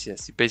 You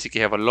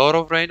basically have a lot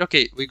of range.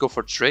 Okay, we go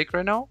for Drake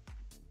right now.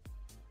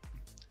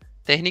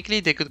 Technically,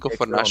 they could go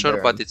for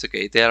Nashor, but it's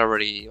okay. They're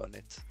already on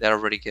it. They're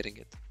already getting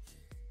it.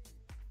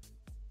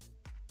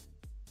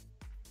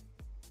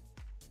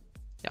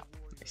 Yeah,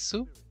 nice.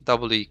 So,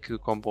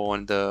 WEQ combo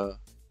on the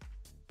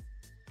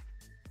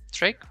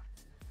Drake.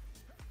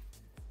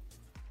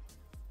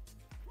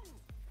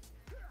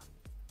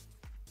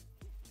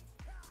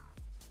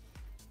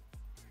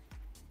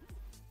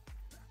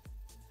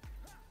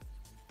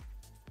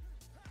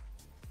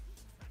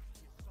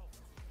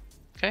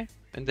 Okay,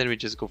 and then we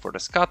just go for the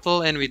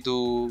scuttle and we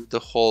do the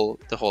whole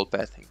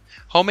path thing.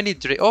 How many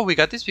oh, we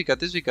got this. Nice,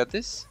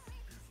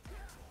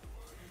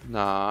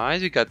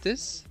 we got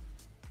this.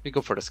 We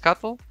go for the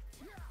scuttle.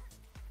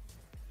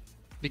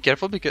 Be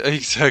careful because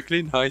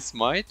exactly, nice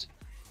might.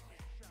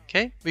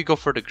 Okay, we go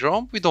for the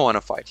Grom. We don't want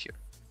to fight here.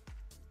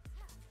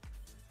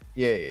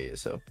 Yeah.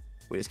 So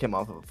we just came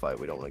off of a fight.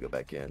 We don't want to go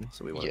back in.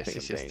 So we want to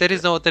take yes. There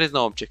is no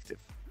objective.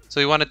 So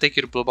you want to take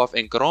your blue buff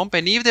and Grom,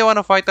 and if they want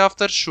to fight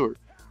after, sure.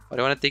 But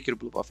I want to take your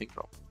blue buff and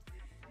Grom.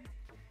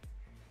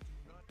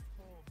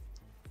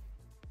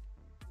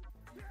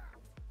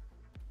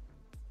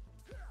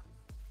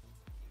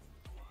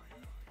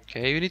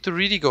 Okay, you need to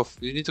really go.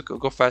 You need to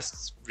go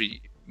fast.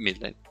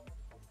 Mid lane.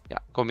 Yeah,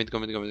 go mid.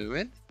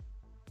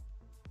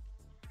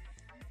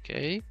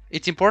 Okay,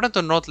 it's important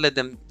to not let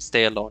them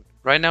stay alone.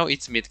 Right now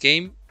it's mid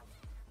game,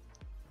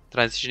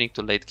 transitioning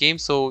to late game,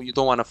 so you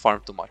don't want to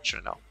farm too much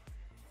right now.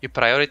 You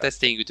prioritize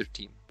staying with your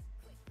team.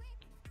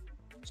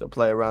 So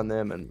play around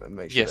them and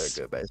make sure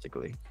they're good,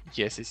 basically.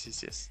 Yes.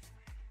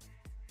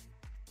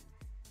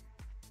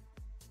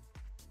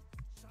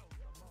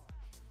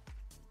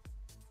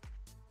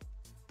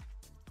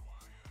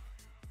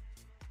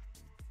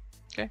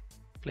 Okay,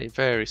 play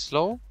very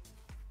slow.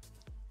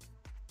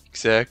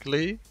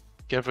 Exactly.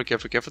 Careful.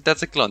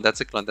 That's a clone. Yeah,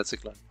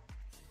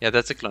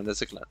 that's a clone.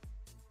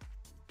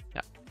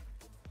 Yeah.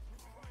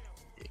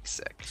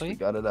 Exactly. We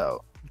got it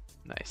out.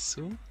 Nice.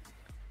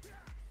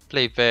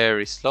 Play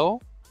very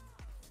slow.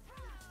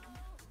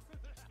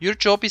 Your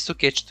job is to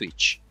catch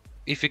Twitch.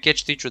 If you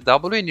catch Twitch with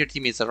W and your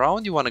team is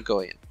around, you want to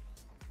go in.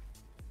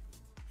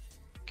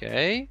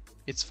 Okay,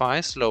 it's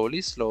fine. Slowly.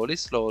 It's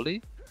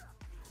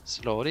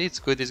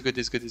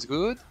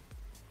good.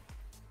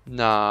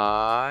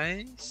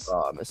 Nice.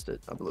 Oh, I missed it.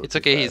 I blew it. It's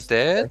okay, he's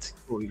dead.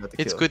 Cool,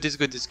 It's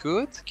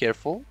good.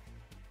 Careful.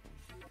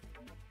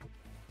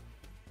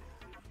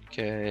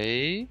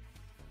 Okay.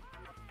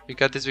 We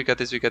got this.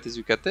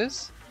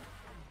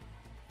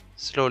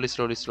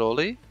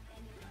 Slowly.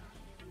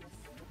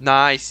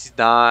 Nice.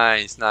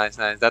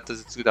 That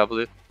was a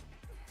 2W.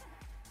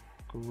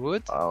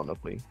 Good. I don't know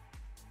if we...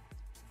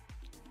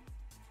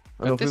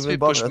 Got this, we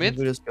push mid.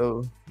 We just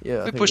go...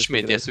 Yeah, we push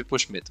mid, yes, we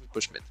push mid.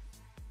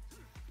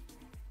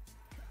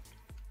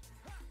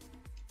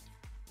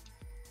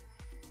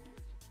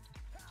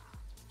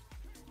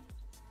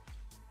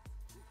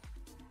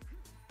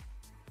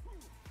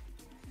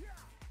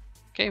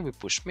 Okay, we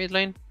push mid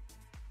lane.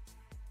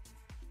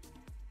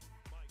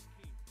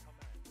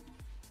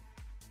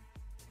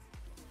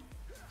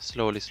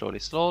 Slowly.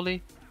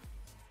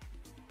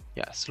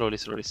 Yeah, slowly.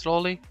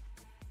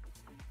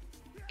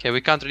 Okay,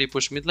 we can't really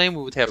push mid lane.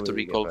 We would have to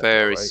recall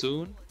very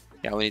soon.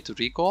 Yeah, we need to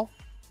recall.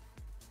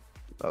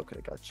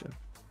 Okay, gotcha.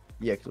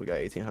 Yeah, because we got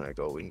 1800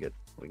 gold. We can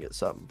get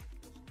something.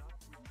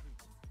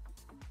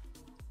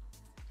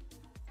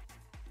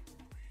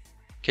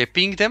 Okay,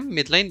 ping them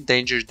mid lane.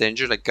 Danger.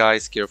 Like,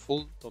 guys,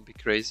 careful. Don't be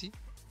crazy.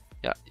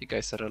 Yeah, you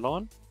guys are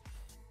alone.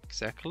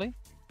 Exactly.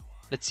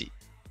 Let's see.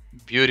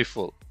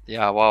 Beautiful.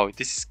 Yeah, wow.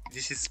 This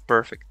is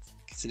perfect.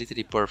 It's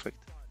literally perfect.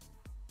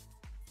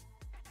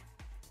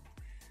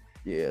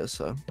 Yeah,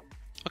 so...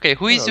 Okay,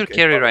 who is your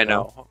carry right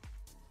now?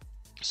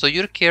 So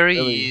your carry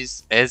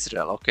is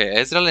Ezreal. Okay,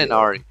 Ezreal and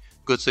Ari.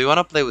 Good, so you want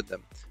to play with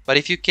them. But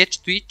if you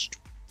catch Twitch,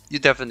 you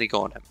definitely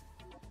go on him.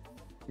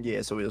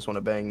 Yeah, so we just want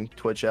to bang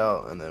Twitch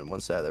out, and then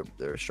once that,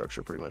 their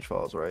structure pretty much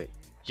falls, right?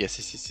 Yes.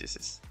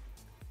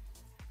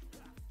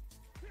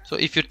 So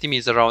if your team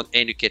is around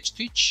and you catch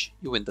Twitch,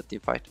 you win the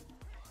team fight.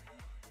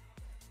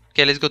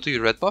 Okay, let's go to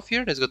your red buff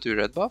here.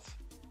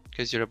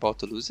 Because you're about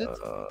to lose it.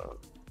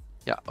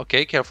 Yeah,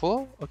 okay,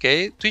 careful.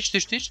 Okay, Twitch.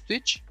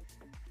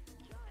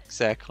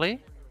 Exactly.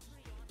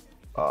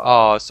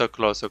 Oh, so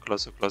close.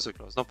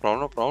 No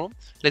problem.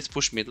 Let's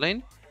push mid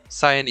lane.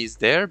 Cyan is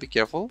there, be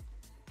careful.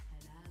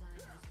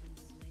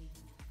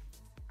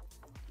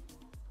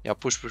 Yeah,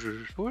 push, push,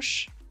 push,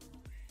 push.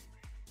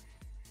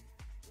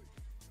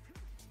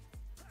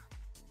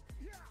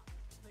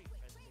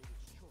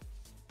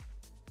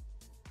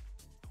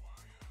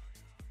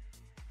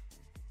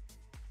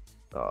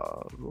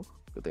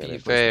 Good thing Be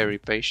very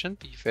patient.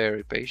 Be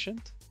very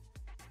patient.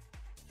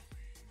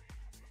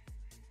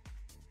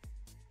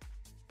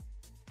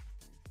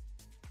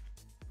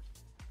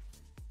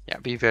 Yeah,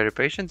 be very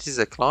patient. This is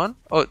a clone.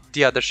 Oh,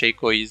 the other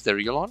Shaco is the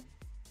real one.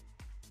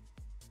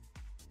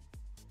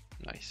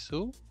 Nice.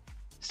 So,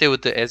 stay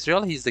with the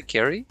Ezreal. He's the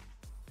carry.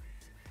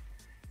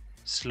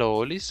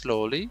 Slowly,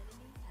 slowly.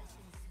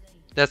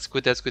 That's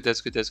good. That's good.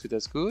 That's good. That's good.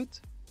 That's good.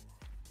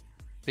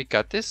 We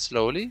got this.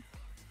 Slowly.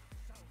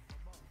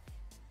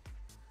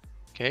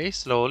 Okay,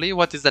 slowly.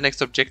 What is the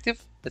next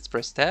objective? Let's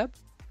press tab.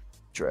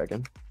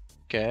 Dragon.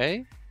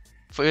 Okay.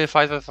 Fight,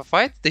 fight,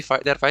 fight. They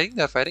fight. They're fighting.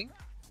 They're fighting.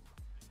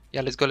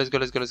 Yeah, let's go. Let's go.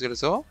 Let's go. Let's go.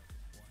 Let's go.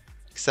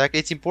 Exactly.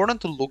 It's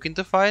important to look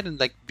into fight and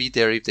like be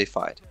there if they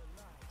fight.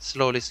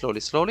 Slowly, slowly,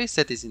 slowly.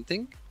 Set his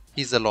inting.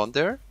 He's alone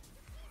there.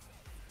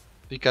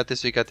 We got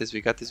this. We got this.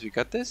 We got this. We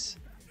got this.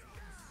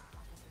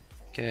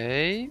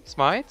 Okay.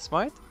 Smite.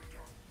 Smite.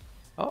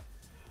 Oh.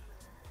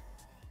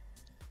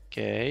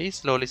 Okay.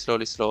 Slowly,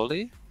 slowly,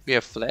 slowly. We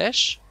have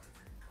flash.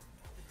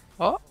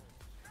 Oh.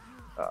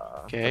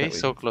 Okay.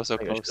 So close. So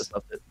close.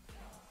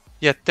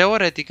 Yeah.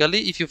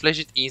 Theoretically, if you flash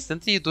it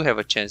instantly, you do have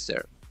a chance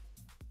there.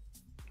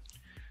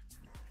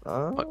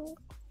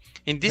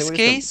 In this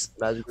case,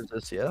 magic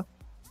resist, yeah.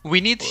 We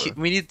need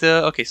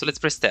the okay. So let's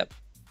press tab.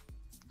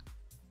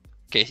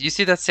 Okay, you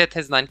see that Seth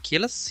has 9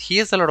 kills. He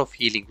has a lot of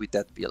healing with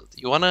that build.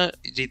 You wanna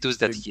reduce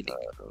that healing.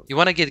 You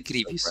wanna get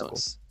Grievous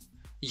Stones.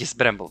 Yes,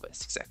 Bramble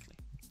Vest, exactly.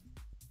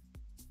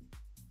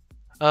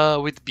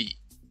 With B.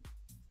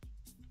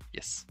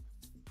 Yes.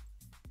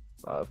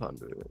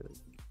 500.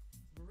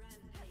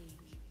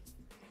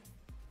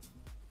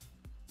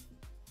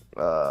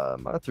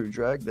 I threw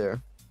drag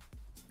there.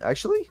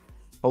 Actually,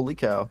 holy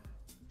cow.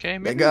 Okay,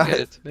 maybe you get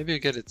it. Maybe you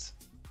get it.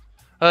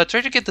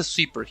 Try to get the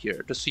sweeper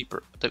here. The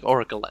sweeper, the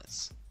Oracle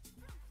Lens.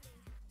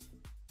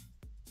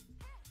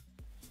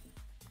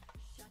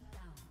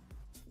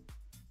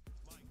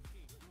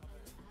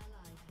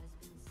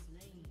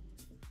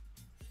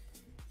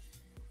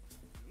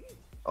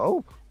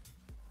 Oh,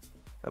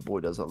 that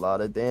boy does a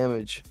lot of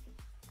damage.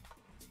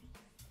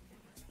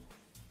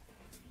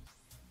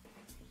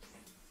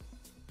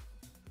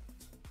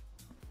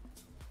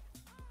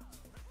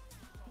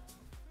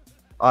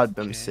 I'd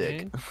been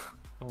sick.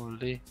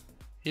 Holy.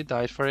 He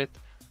died for it.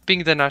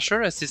 Ping the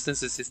Nasher.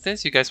 Assistance,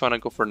 assistance. You guys want to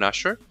go for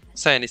Nasher.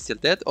 Cyan is still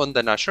dead. On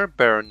the Nasher.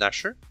 Baron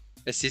Nasher.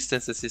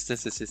 Assistance,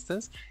 assistance,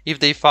 assistance. If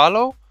they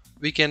follow,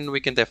 we can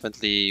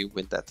definitely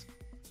win that.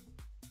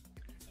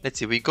 Let's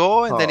see. We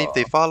go, and then if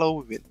they follow,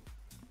 we win.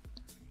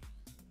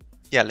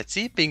 Yeah, let's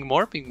see. Ping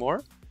more, ping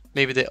more.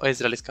 Maybe the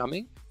Ezreal is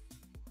coming.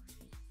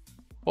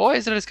 Oh,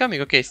 Ezreal is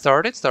coming. Okay,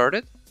 started.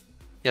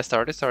 Yeah,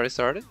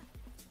 started.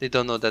 They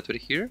don't know that we're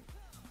here.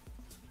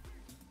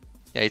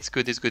 Yeah, it's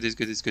good, it's good, it's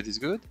good, it's good, it's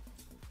good.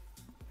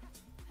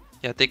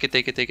 Yeah, take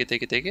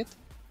it.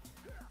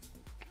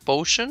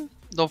 Potion.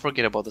 Don't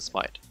forget about the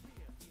smite.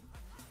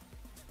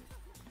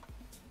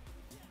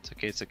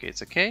 It's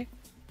okay.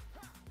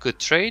 Good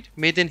trade.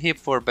 Maiden Hip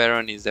for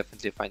Baron is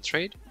definitely a fine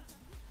trade.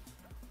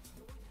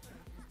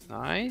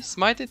 Nice.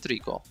 Smite it,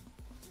 recall.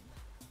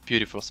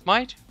 Beautiful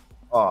smite.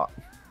 Oh,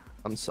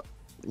 I'm so...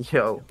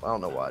 Yo, I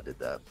don't know why I did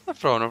that. No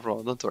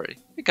problem, don't worry.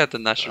 We got the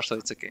Nasher, so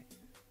it's okay.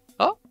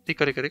 Oh,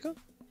 Rico.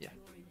 Yeah.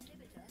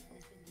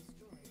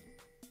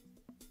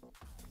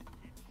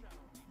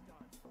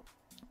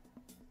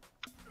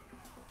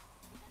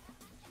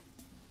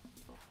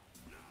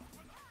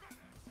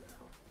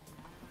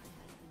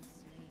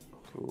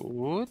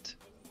 Good.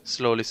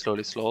 Slowly.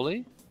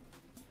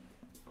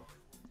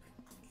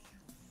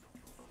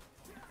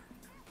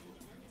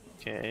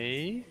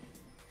 Okay.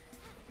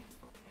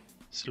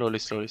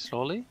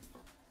 Slowly.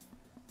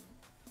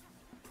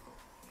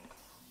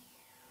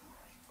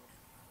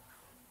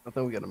 I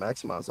think we gotta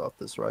maximize off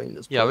this, right? And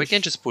just yeah, we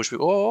can just push.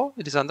 Oh,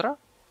 it is Andra.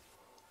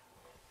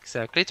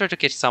 Exactly. Try to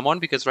catch someone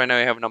because right now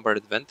I have number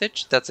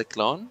advantage. That's a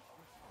clone.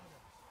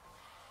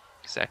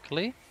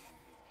 Exactly.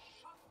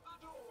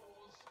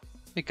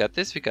 We got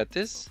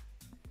this.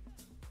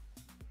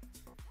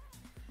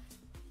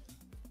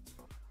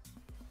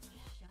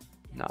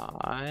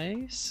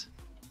 Nice.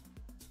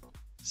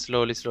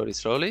 Slowly.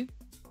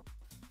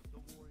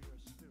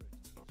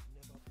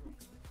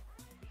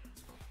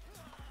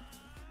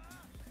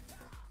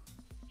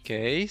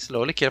 Okay,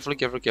 slowly,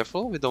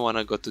 careful. We don't want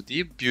to go too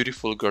deep.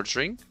 Beautiful Gorge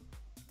Ring.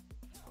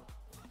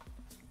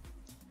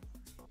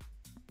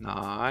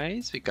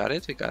 Nice, we got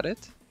it.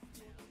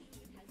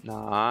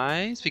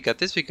 Nice, we got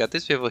this. We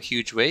have a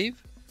huge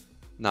wave.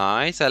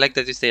 Nice, I like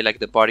that you stay like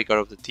the bodyguard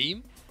of the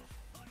team.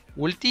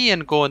 Ulti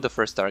and go on the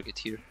first target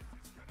here.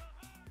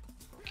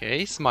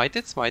 Okay, smite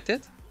it.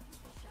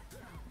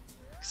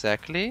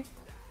 Exactly.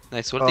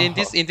 Nice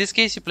ulti. In this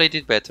case, you played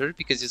it better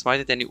because you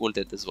smited and you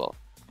ulted as well.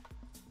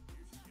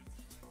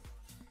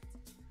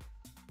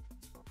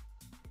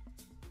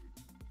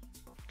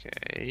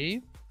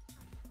 Okay.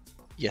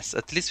 Yes,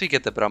 at least we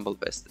get the Bramble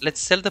Vest. Let's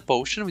sell the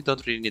potion. We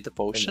don't really need the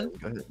potion.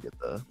 Go ahead and get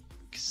the...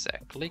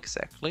 Exactly.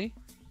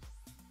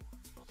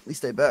 At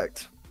least they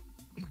backed.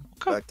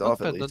 Okay, Backed off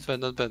at Not least.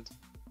 bad, not bad.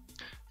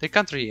 They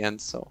can't really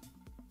end, so...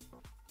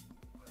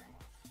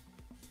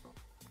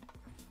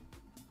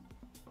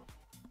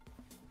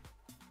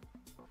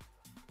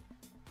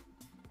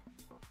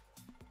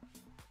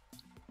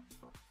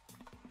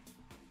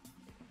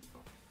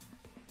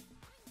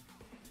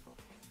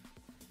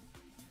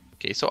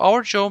 Okay, so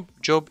our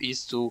job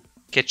is to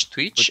catch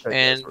Twitch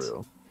and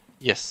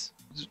yes,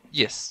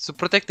 so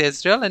protect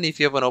Ezreal, and if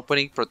you have an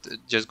opening,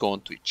 just go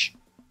on Twitch.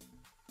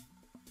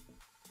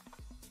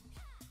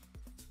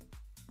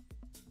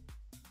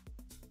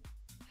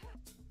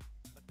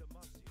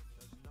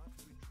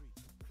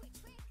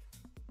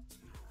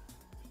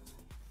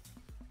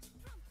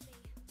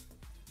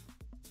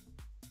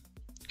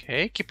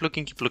 Okay, keep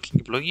looking.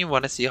 You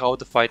want to see how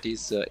the fight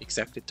is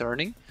exactly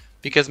turning,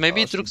 because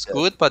maybe it looks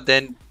good, but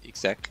then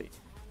exactly.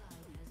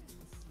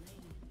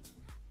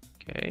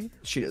 Okay.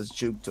 She just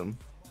juked him.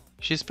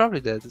 She's probably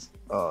dead.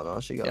 Oh no,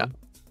 she got him.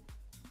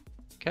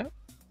 Okay.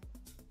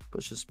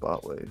 Push the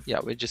spot wave. Yeah,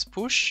 we just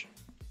push.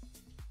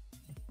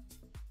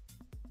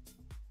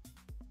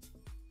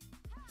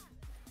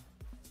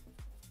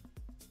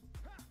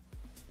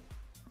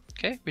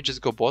 Okay, we just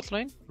go bot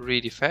lane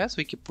really fast.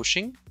 We keep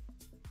pushing.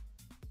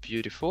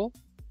 Beautiful.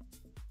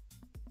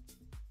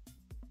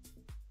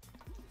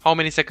 How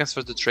many seconds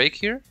for the Drake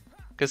here?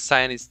 Because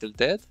Cyan is still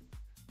dead.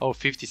 Oh,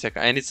 50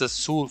 seconds. And it's a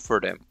soul for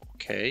them.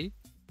 Okay.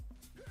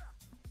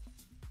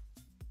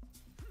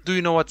 Do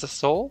you know what's a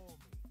soul?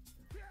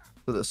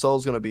 So the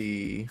soul's gonna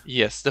be...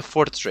 Yes, the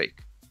 4th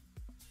Drake.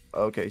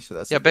 Okay, so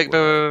that's... Yeah, back.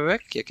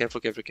 Yeah,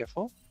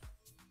 careful.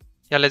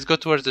 Yeah, let's go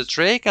towards the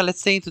Drake and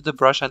let's stay into the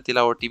brush until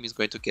our team is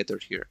going to gather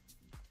here.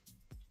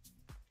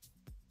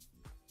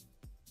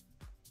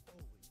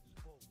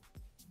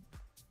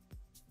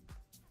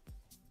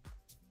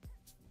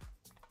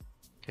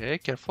 Okay,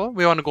 careful.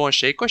 We want to go on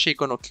Shaco.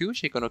 Shaco no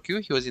Q.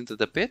 He was into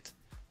the pit.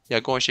 Yeah,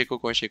 go on Shaco.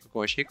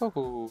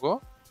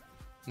 Go.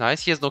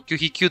 Nice. He has no Q.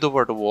 He Q'd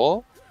over the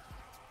wall.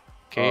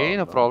 Okay,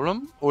 no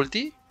problem.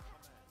 Ulti.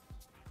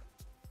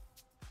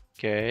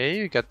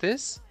 Okay, we got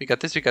this.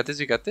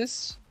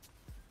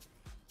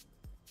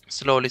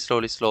 Slowly.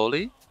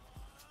 Slowly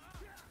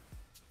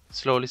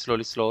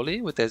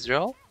with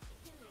Ezreal.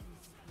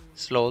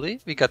 Slowly.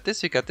 We got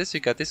this with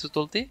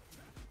ulti.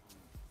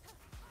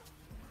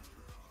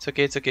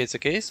 It's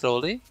okay.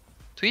 Slowly.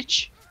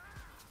 Twitch.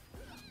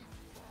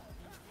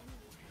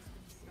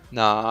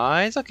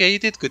 Nice. Okay, you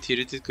did good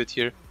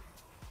here.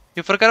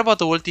 You forgot about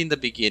the ulti in the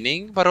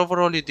beginning, but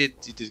overall you did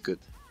good.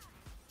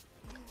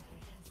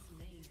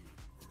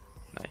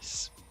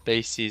 Nice.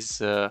 Base is...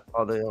 Oh,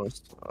 they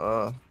almost...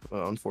 well,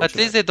 unfortunately. At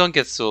least they don't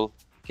get soul.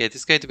 Okay, this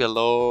is going to be a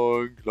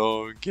long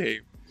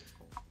game.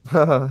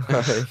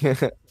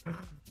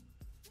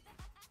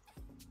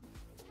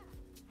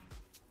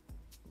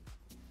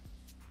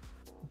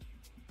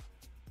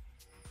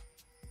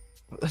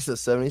 That's a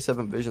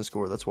 77 vision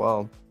score. That's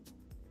wild.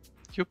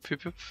 Yup.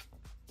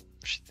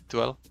 She did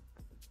well.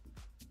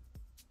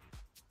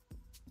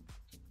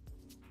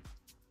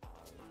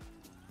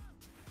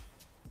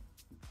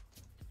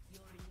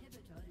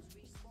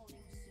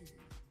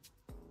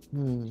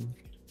 Can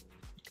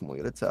we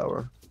get a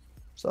tower?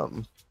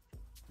 Something.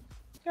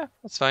 Yeah,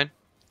 that's fine.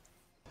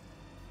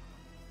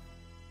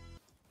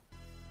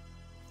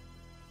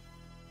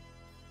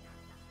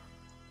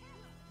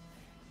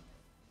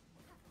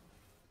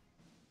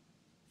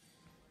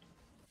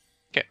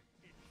 Okay.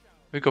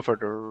 We go for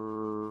the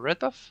red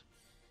buff.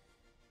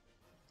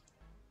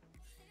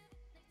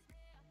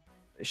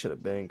 They should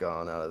have been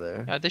gone out of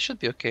there. Yeah, they should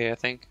be okay, I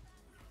think.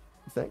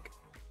 You think?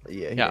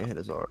 Yeah, he didn't hit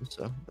his arm,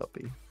 so that'll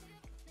be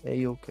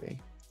okay.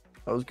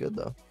 That was good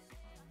though.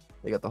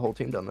 They got the whole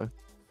team down there.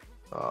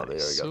 Oh, they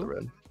already got the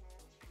red.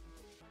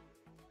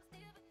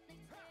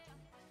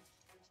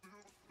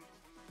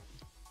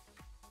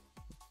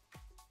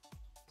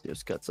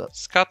 Just cuts up.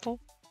 Scuttle.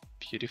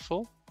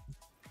 Beautiful.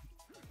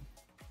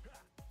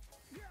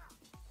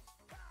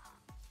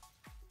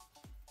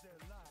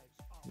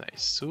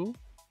 Nice. Sue.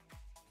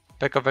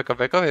 Back up.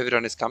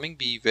 Everyone is coming.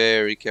 Be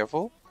very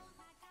careful.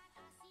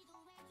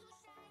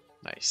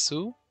 Nice.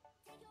 Sue.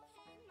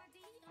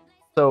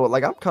 So,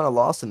 like, I'm kind of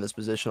lost in this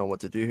position on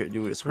what to do here.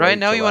 Do we just right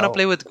now you want to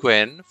play with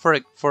Gwen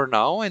for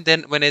now, and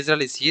then when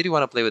Ezreal is here, you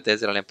want to play with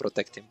Ezreal and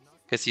protect him,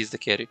 because he's the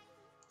carry.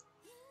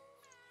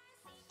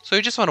 So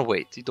you just want to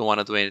wait. You don't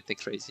want to do anything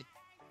crazy.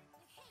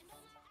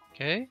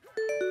 Okay.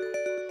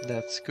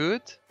 That's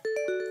good.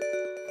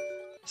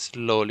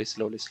 Slowly.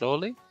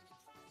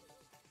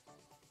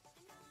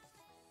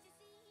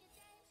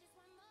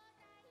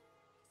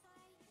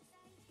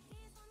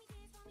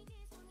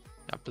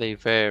 I play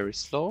very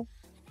slow.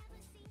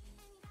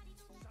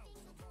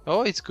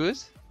 Oh, it's good.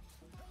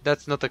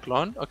 That's not a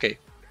clone. Okay.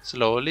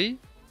 Slowly.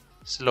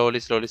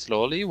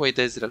 Wait,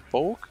 Ezreal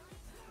poke.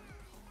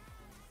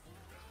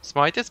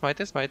 Smite it.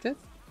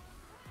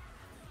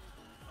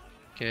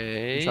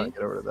 Okay. I'm trying to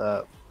get over to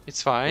that.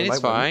 It's fine, it's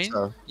fine.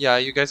 So. Yeah,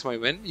 you guys might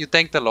win. You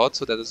tanked a lot,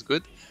 so that is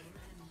good.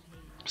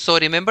 So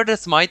remember that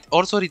smite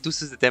also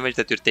reduces the damage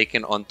that you're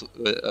taking on to,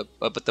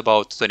 but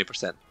about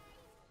 20%.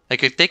 Like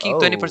you're taking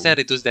 20%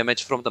 reduced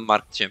damage from the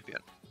marked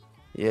champion.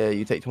 Yeah,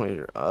 you take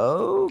 20.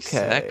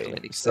 Okay.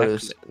 Exactly. So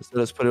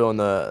let's put it on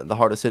the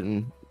hardest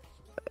hitting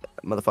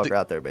motherfucker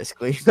out there,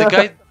 basically.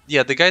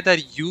 The guy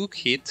that you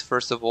hit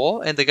first of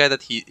all, and the guy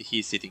that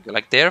he's hitting.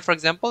 Like there, for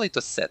example, it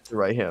was set.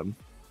 Right, him.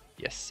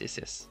 Yes.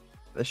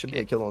 That should be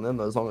a kill on them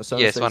though, as long as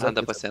yes,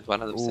 100%,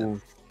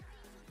 100%.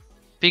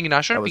 Ping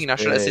Nasher,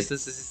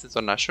 assistance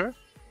on Nasher.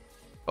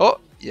 Oh,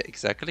 yeah,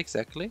 exactly.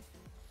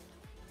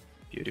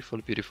 Beautiful.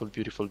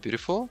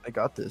 I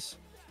got this.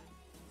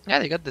 Yeah,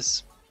 they got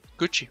this.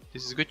 Gucci.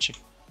 This is Gucci.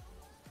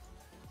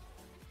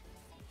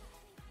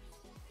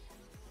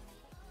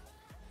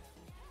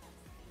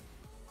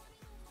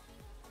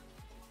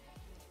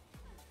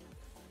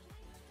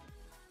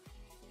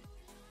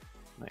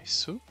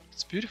 Nice.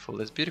 It's beautiful.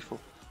 That's beautiful.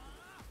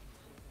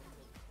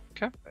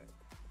 Okay.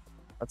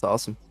 That's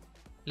awesome.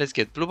 Let's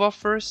get blue buff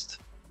first.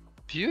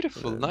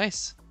 Beautiful.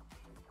 Nice.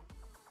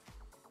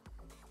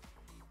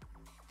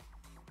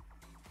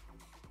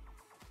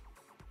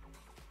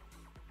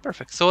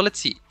 Perfect. So let's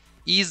see.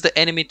 Is the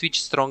enemy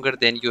Twitch stronger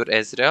than your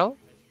Ezreal?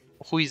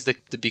 Who is the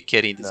big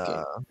carry in this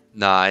game?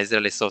 Nah,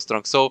 Ezreal is so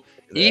strong. So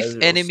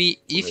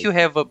if you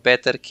have a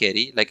better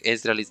carry, like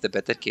Ezreal is the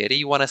better carry,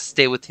 you want to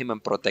stay with him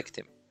and protect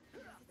him.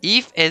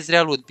 If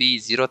Ezreal would be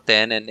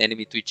 0-10 and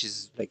enemy Twitch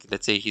is like,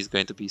 let's say he's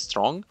going to be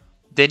strong,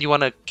 then you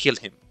want to kill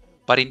him.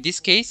 But in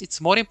this case,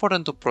 it's more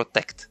important to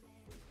protect.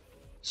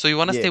 So you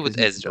want to stay with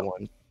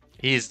Ezreal.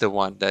 He's the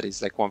one that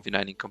is like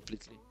 1v9ing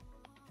completely.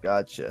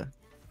 Gotcha.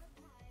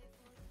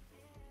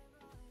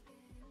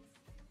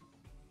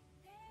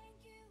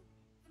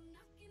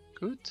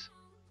 Good.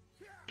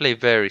 Play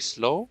very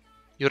slow.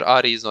 Your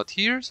Ari is not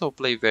here, so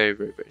play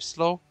very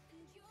slow.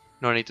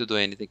 No need to do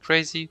anything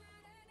crazy.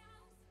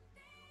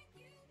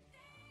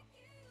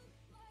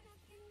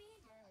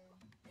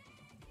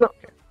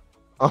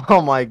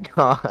 Oh my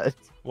god.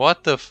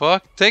 What the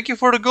fuck? Thank you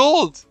for the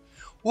gold.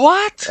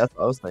 What? That's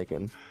what I was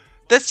thinking.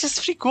 That's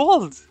just free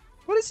gold.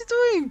 What is he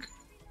doing?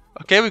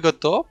 Okay, we got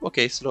top.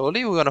 Okay,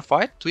 slowly. We're gonna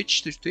fight.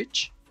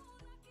 Twitch.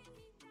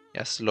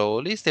 Yeah,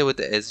 slowly. Stay with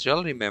the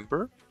Ezreal,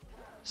 remember.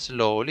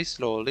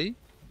 Slowly.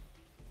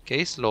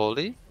 Okay,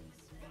 slowly.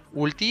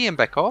 Ulti and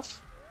back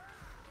off.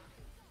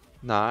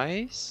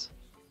 Nice.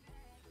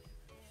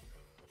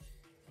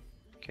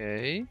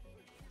 Okay.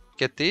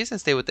 Get this and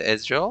stay with the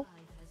Ezreal.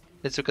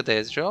 Let's look at the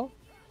Ezreal.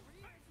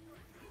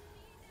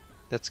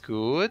 That's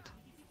good.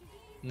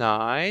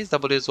 Nice.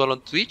 W as well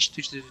on Twitch.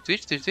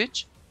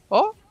 Twitch.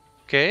 Oh,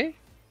 okay.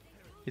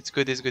 It's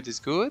good.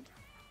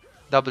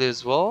 W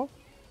as well.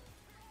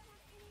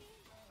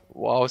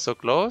 Wow, so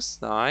close.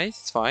 Nice.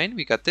 It's fine.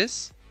 We got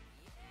this.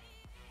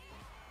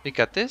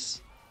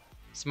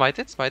 Smite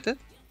it.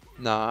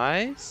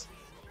 Nice.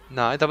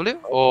 W.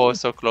 Oh,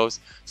 so close.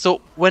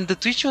 So when the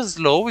Twitch was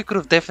low, we could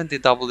have definitely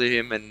doubled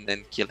him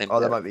and killed him. Oh,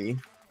 that might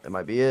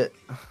be it.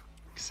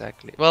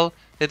 Exactly. Well,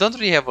 they don't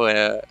really have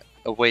a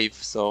wave,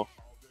 so.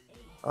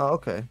 Oh,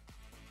 okay.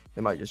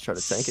 They might just try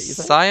to tank it, you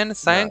think?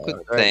 Sion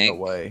could tank.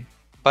 No way.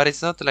 But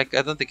it's not like,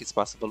 I don't think it's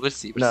possible. We'll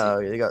see.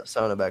 They got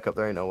Sona back up.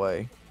 There ain't no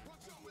way.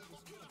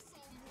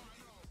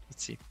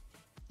 Let's see.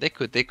 They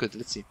could.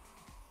 Let's see.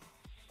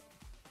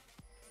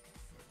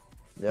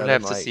 Yeah, we'll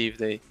have to see if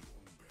they.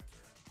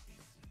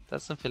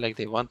 Doesn't feel like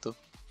they want to.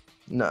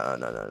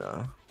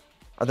 No.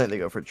 I think they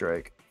go for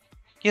Drake.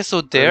 Yeah,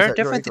 so there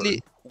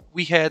definitely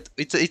we had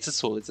it's a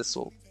soul.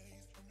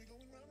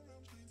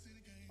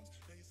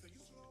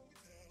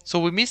 So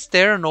we missed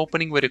there an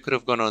opening where it could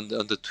have gone on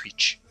the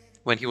Twitch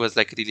when he was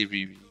like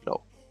really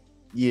low.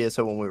 Yeah,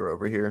 so when we were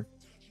over here.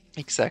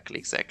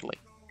 Exactly.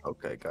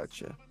 Okay,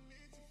 gotcha.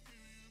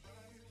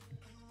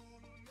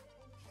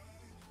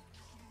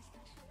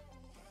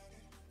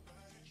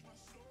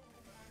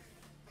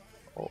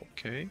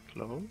 Okay,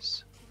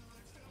 close.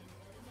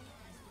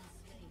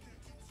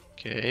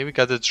 Okay, we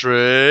got the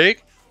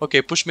Drake.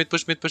 Okay, push mid.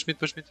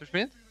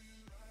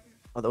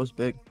 Oh, that was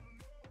big.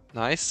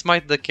 Nice.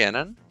 Smite the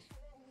cannon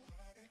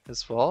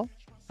as well.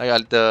 I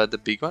got the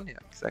big one. Yeah,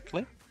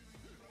 exactly.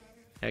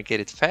 I get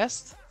it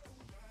fast.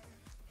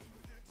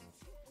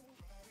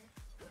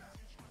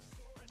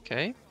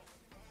 Okay.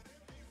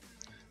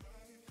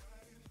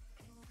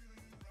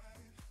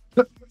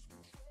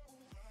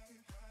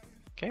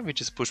 Okay, we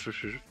just push.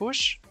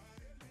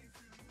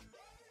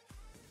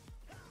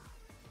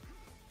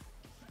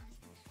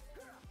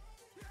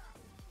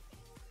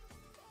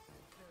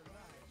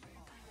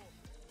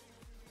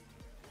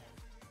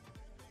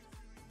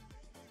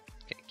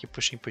 Okay, keep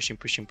pushing.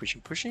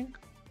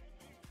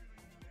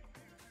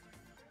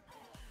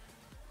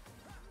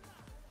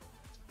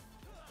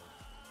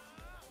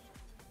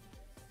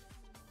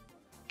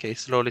 Okay,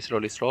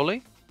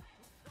 slowly.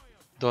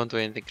 Don't do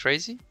anything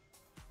crazy.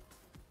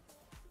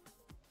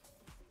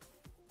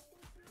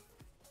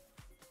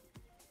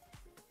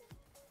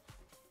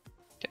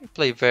 Okay,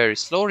 play very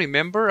slow.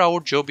 Remember, our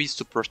job is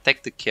to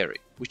protect the carry,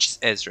 which is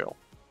Ezreal.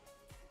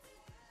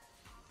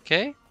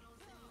 Okay.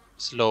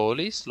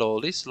 Slowly,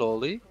 slowly,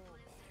 slowly.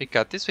 We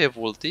got this. We have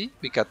ulti.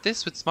 We got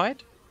this with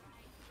smite.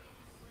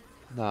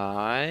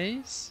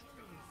 Nice.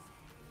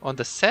 On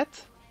the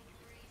set.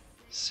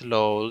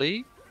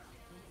 Slowly.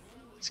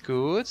 It's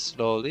good.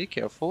 Slowly.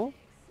 Careful.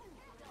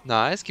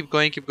 Nice. Keep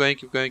going, keep going,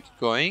 keep going, keep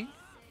going.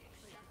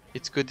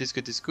 It's good, it's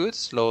good, it's good.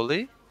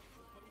 Slowly.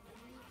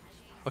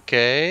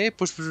 Okay.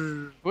 Push, push,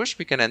 push.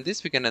 We can end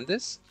this. We can end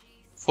this.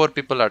 4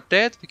 people are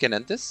dead. We can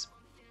end this.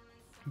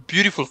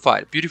 Beautiful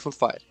fight. Beautiful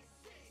fight.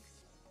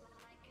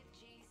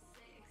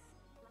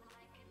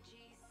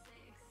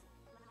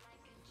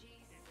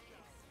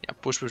 Yeah,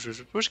 push, push,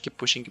 push, push. Keep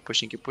pushing, keep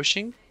pushing, keep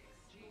pushing.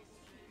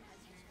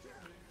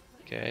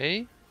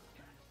 Okay.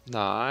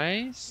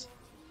 Nice.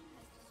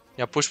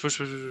 Yeah, push, push,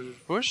 push, push,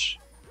 push.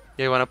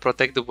 Yeah, you want to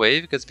protect the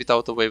wave, because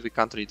without the wave we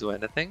can't really do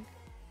anything.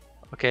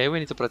 Okay, we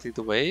need to protect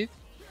the wave.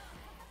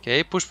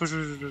 Okay, push, push,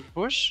 push, push,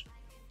 push.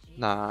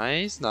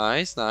 Nice,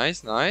 nice,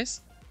 nice,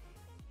 nice.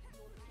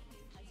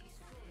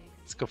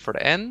 Let's go for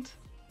the end.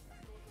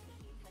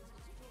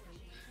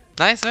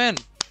 Nice, man.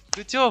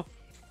 Good job.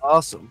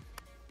 Awesome.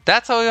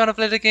 That's how we want to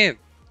play the game.